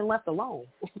that should have been left alone.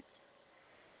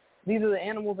 These are the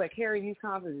animals that carry these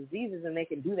kinds of diseases, and they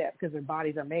can do that because their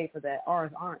bodies are made for that.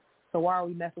 Ours aren't. So why are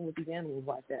we messing with these animals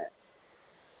like that?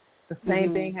 The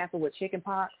same thing happened with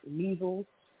chickenpox, measles,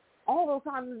 all those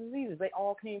kinds of diseases. They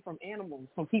all came from animals,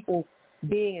 from people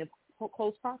being in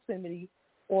close proximity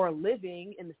or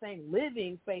living in the same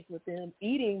living space with them,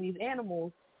 eating these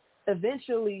animals.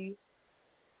 Eventually,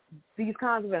 these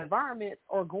kinds of environments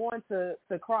are going to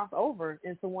cross over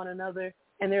into one another,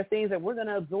 and there are things that we're going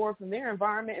to absorb from their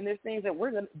environment, and there's things that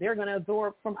they're going to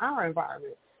absorb from our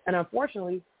environment. And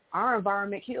unfortunately, our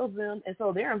environment kills them, and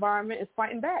so their environment is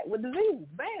fighting back with disease.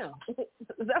 Bam!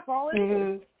 That's all it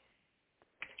is.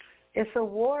 It's a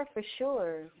war for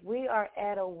sure. We are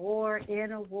at a war,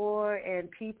 in a war, and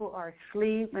people are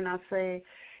asleep. And I say,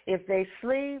 if they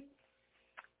sleep,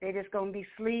 they're just going to be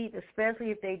asleep,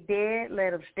 especially if they dead,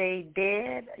 let them stay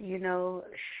dead. You know,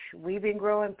 we've been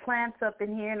growing plants up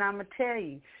in here, and I'm going to tell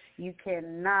you, you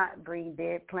cannot bring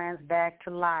dead plants back to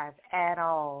life at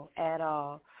all, at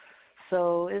all.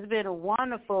 So it's been a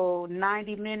wonderful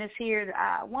 90 minutes here.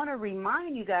 I want to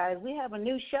remind you guys, we have a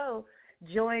new show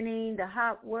joining the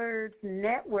Hot Words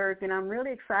Network, and I'm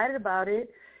really excited about it.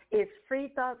 It's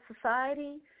Free Thought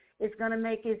Society. It's going to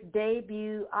make its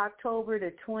debut October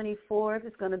the 24th.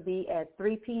 It's going to be at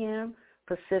 3 p.m.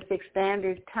 Pacific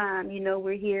Standard Time. You know,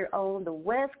 we're here on the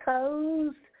West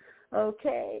Coast,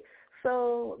 okay?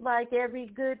 So like every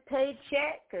good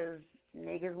paycheck, because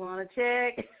niggas want to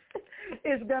check,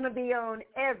 it's going to be on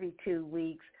every 2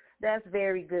 weeks. That's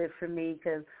very good for me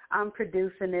because I'm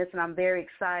producing this, and I'm very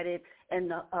excited.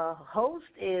 And the host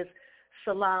is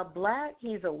Salah Black.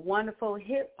 He's a wonderful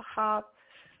hip-hop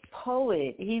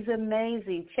poet. He's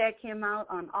amazing. Check him out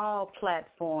on all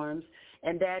platforms,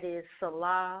 and that is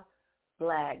Salah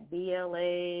Black,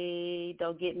 B-L-A,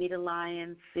 don't get me to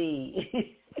lying,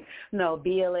 C. No,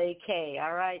 B-L-A-K,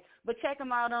 all right? But check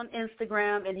him out on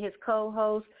Instagram, and his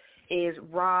co-host is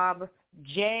Rob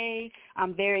J.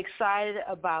 I'm very excited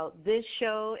about this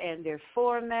show and their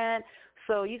format.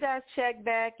 So you guys check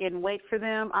back and wait for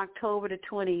them October the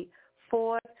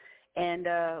 24th. And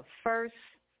first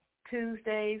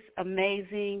Tuesdays,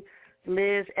 amazing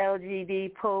Liz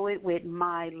LGD Poet with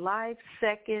My Life.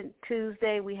 Second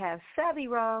Tuesday, we have Savvy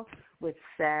Raw with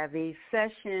Savvy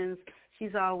Sessions.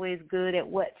 She's always good at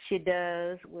what she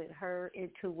does with her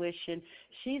intuition.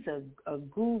 She's a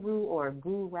guru or a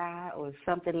guru or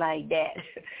something like that.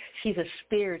 She's a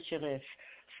spiritualist.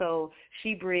 So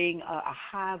she brings a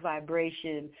high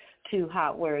vibration to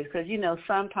Hot Words because, you know,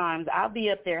 sometimes I'll be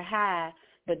up there high,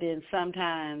 but then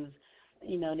sometimes,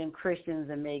 you know, them Christians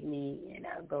that make me, you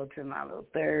know, go to my little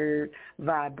third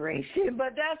vibration.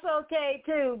 But that's okay,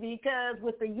 too, because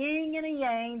with the yin and the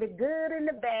yang, the good and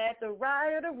the bad, the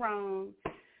right or the wrong,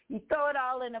 you throw it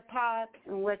all in a pot,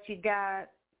 and what you got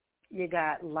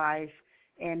life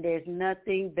And there's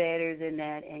nothing better than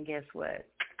that. And guess what?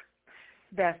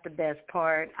 That's the best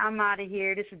part. I'm out of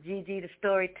here. This is Gigi, the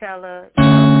storyteller.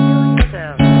 Enjoy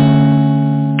yourself.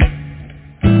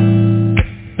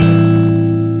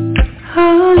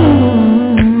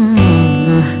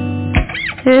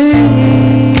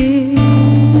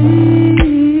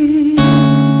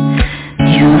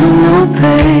 You don't know,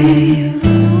 babe,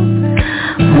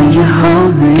 when you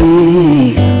hold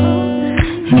me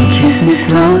and kiss me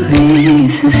slowly,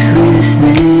 it's the sweetest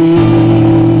thing,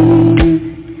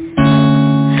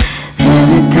 and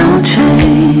it don't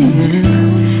change.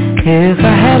 If I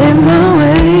had it my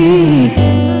way,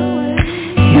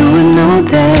 you would know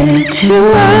that you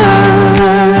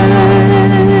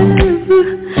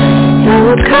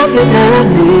You're the coffee that I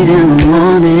need in the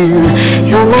morning.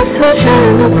 You're my sunshine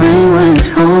in the rain when it's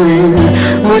pouring.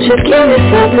 Won't you give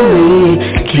yourself to me?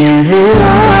 Give it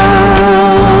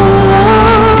all.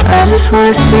 I just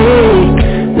wanna see.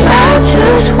 I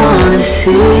just wanna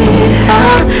see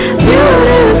how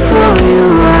beautiful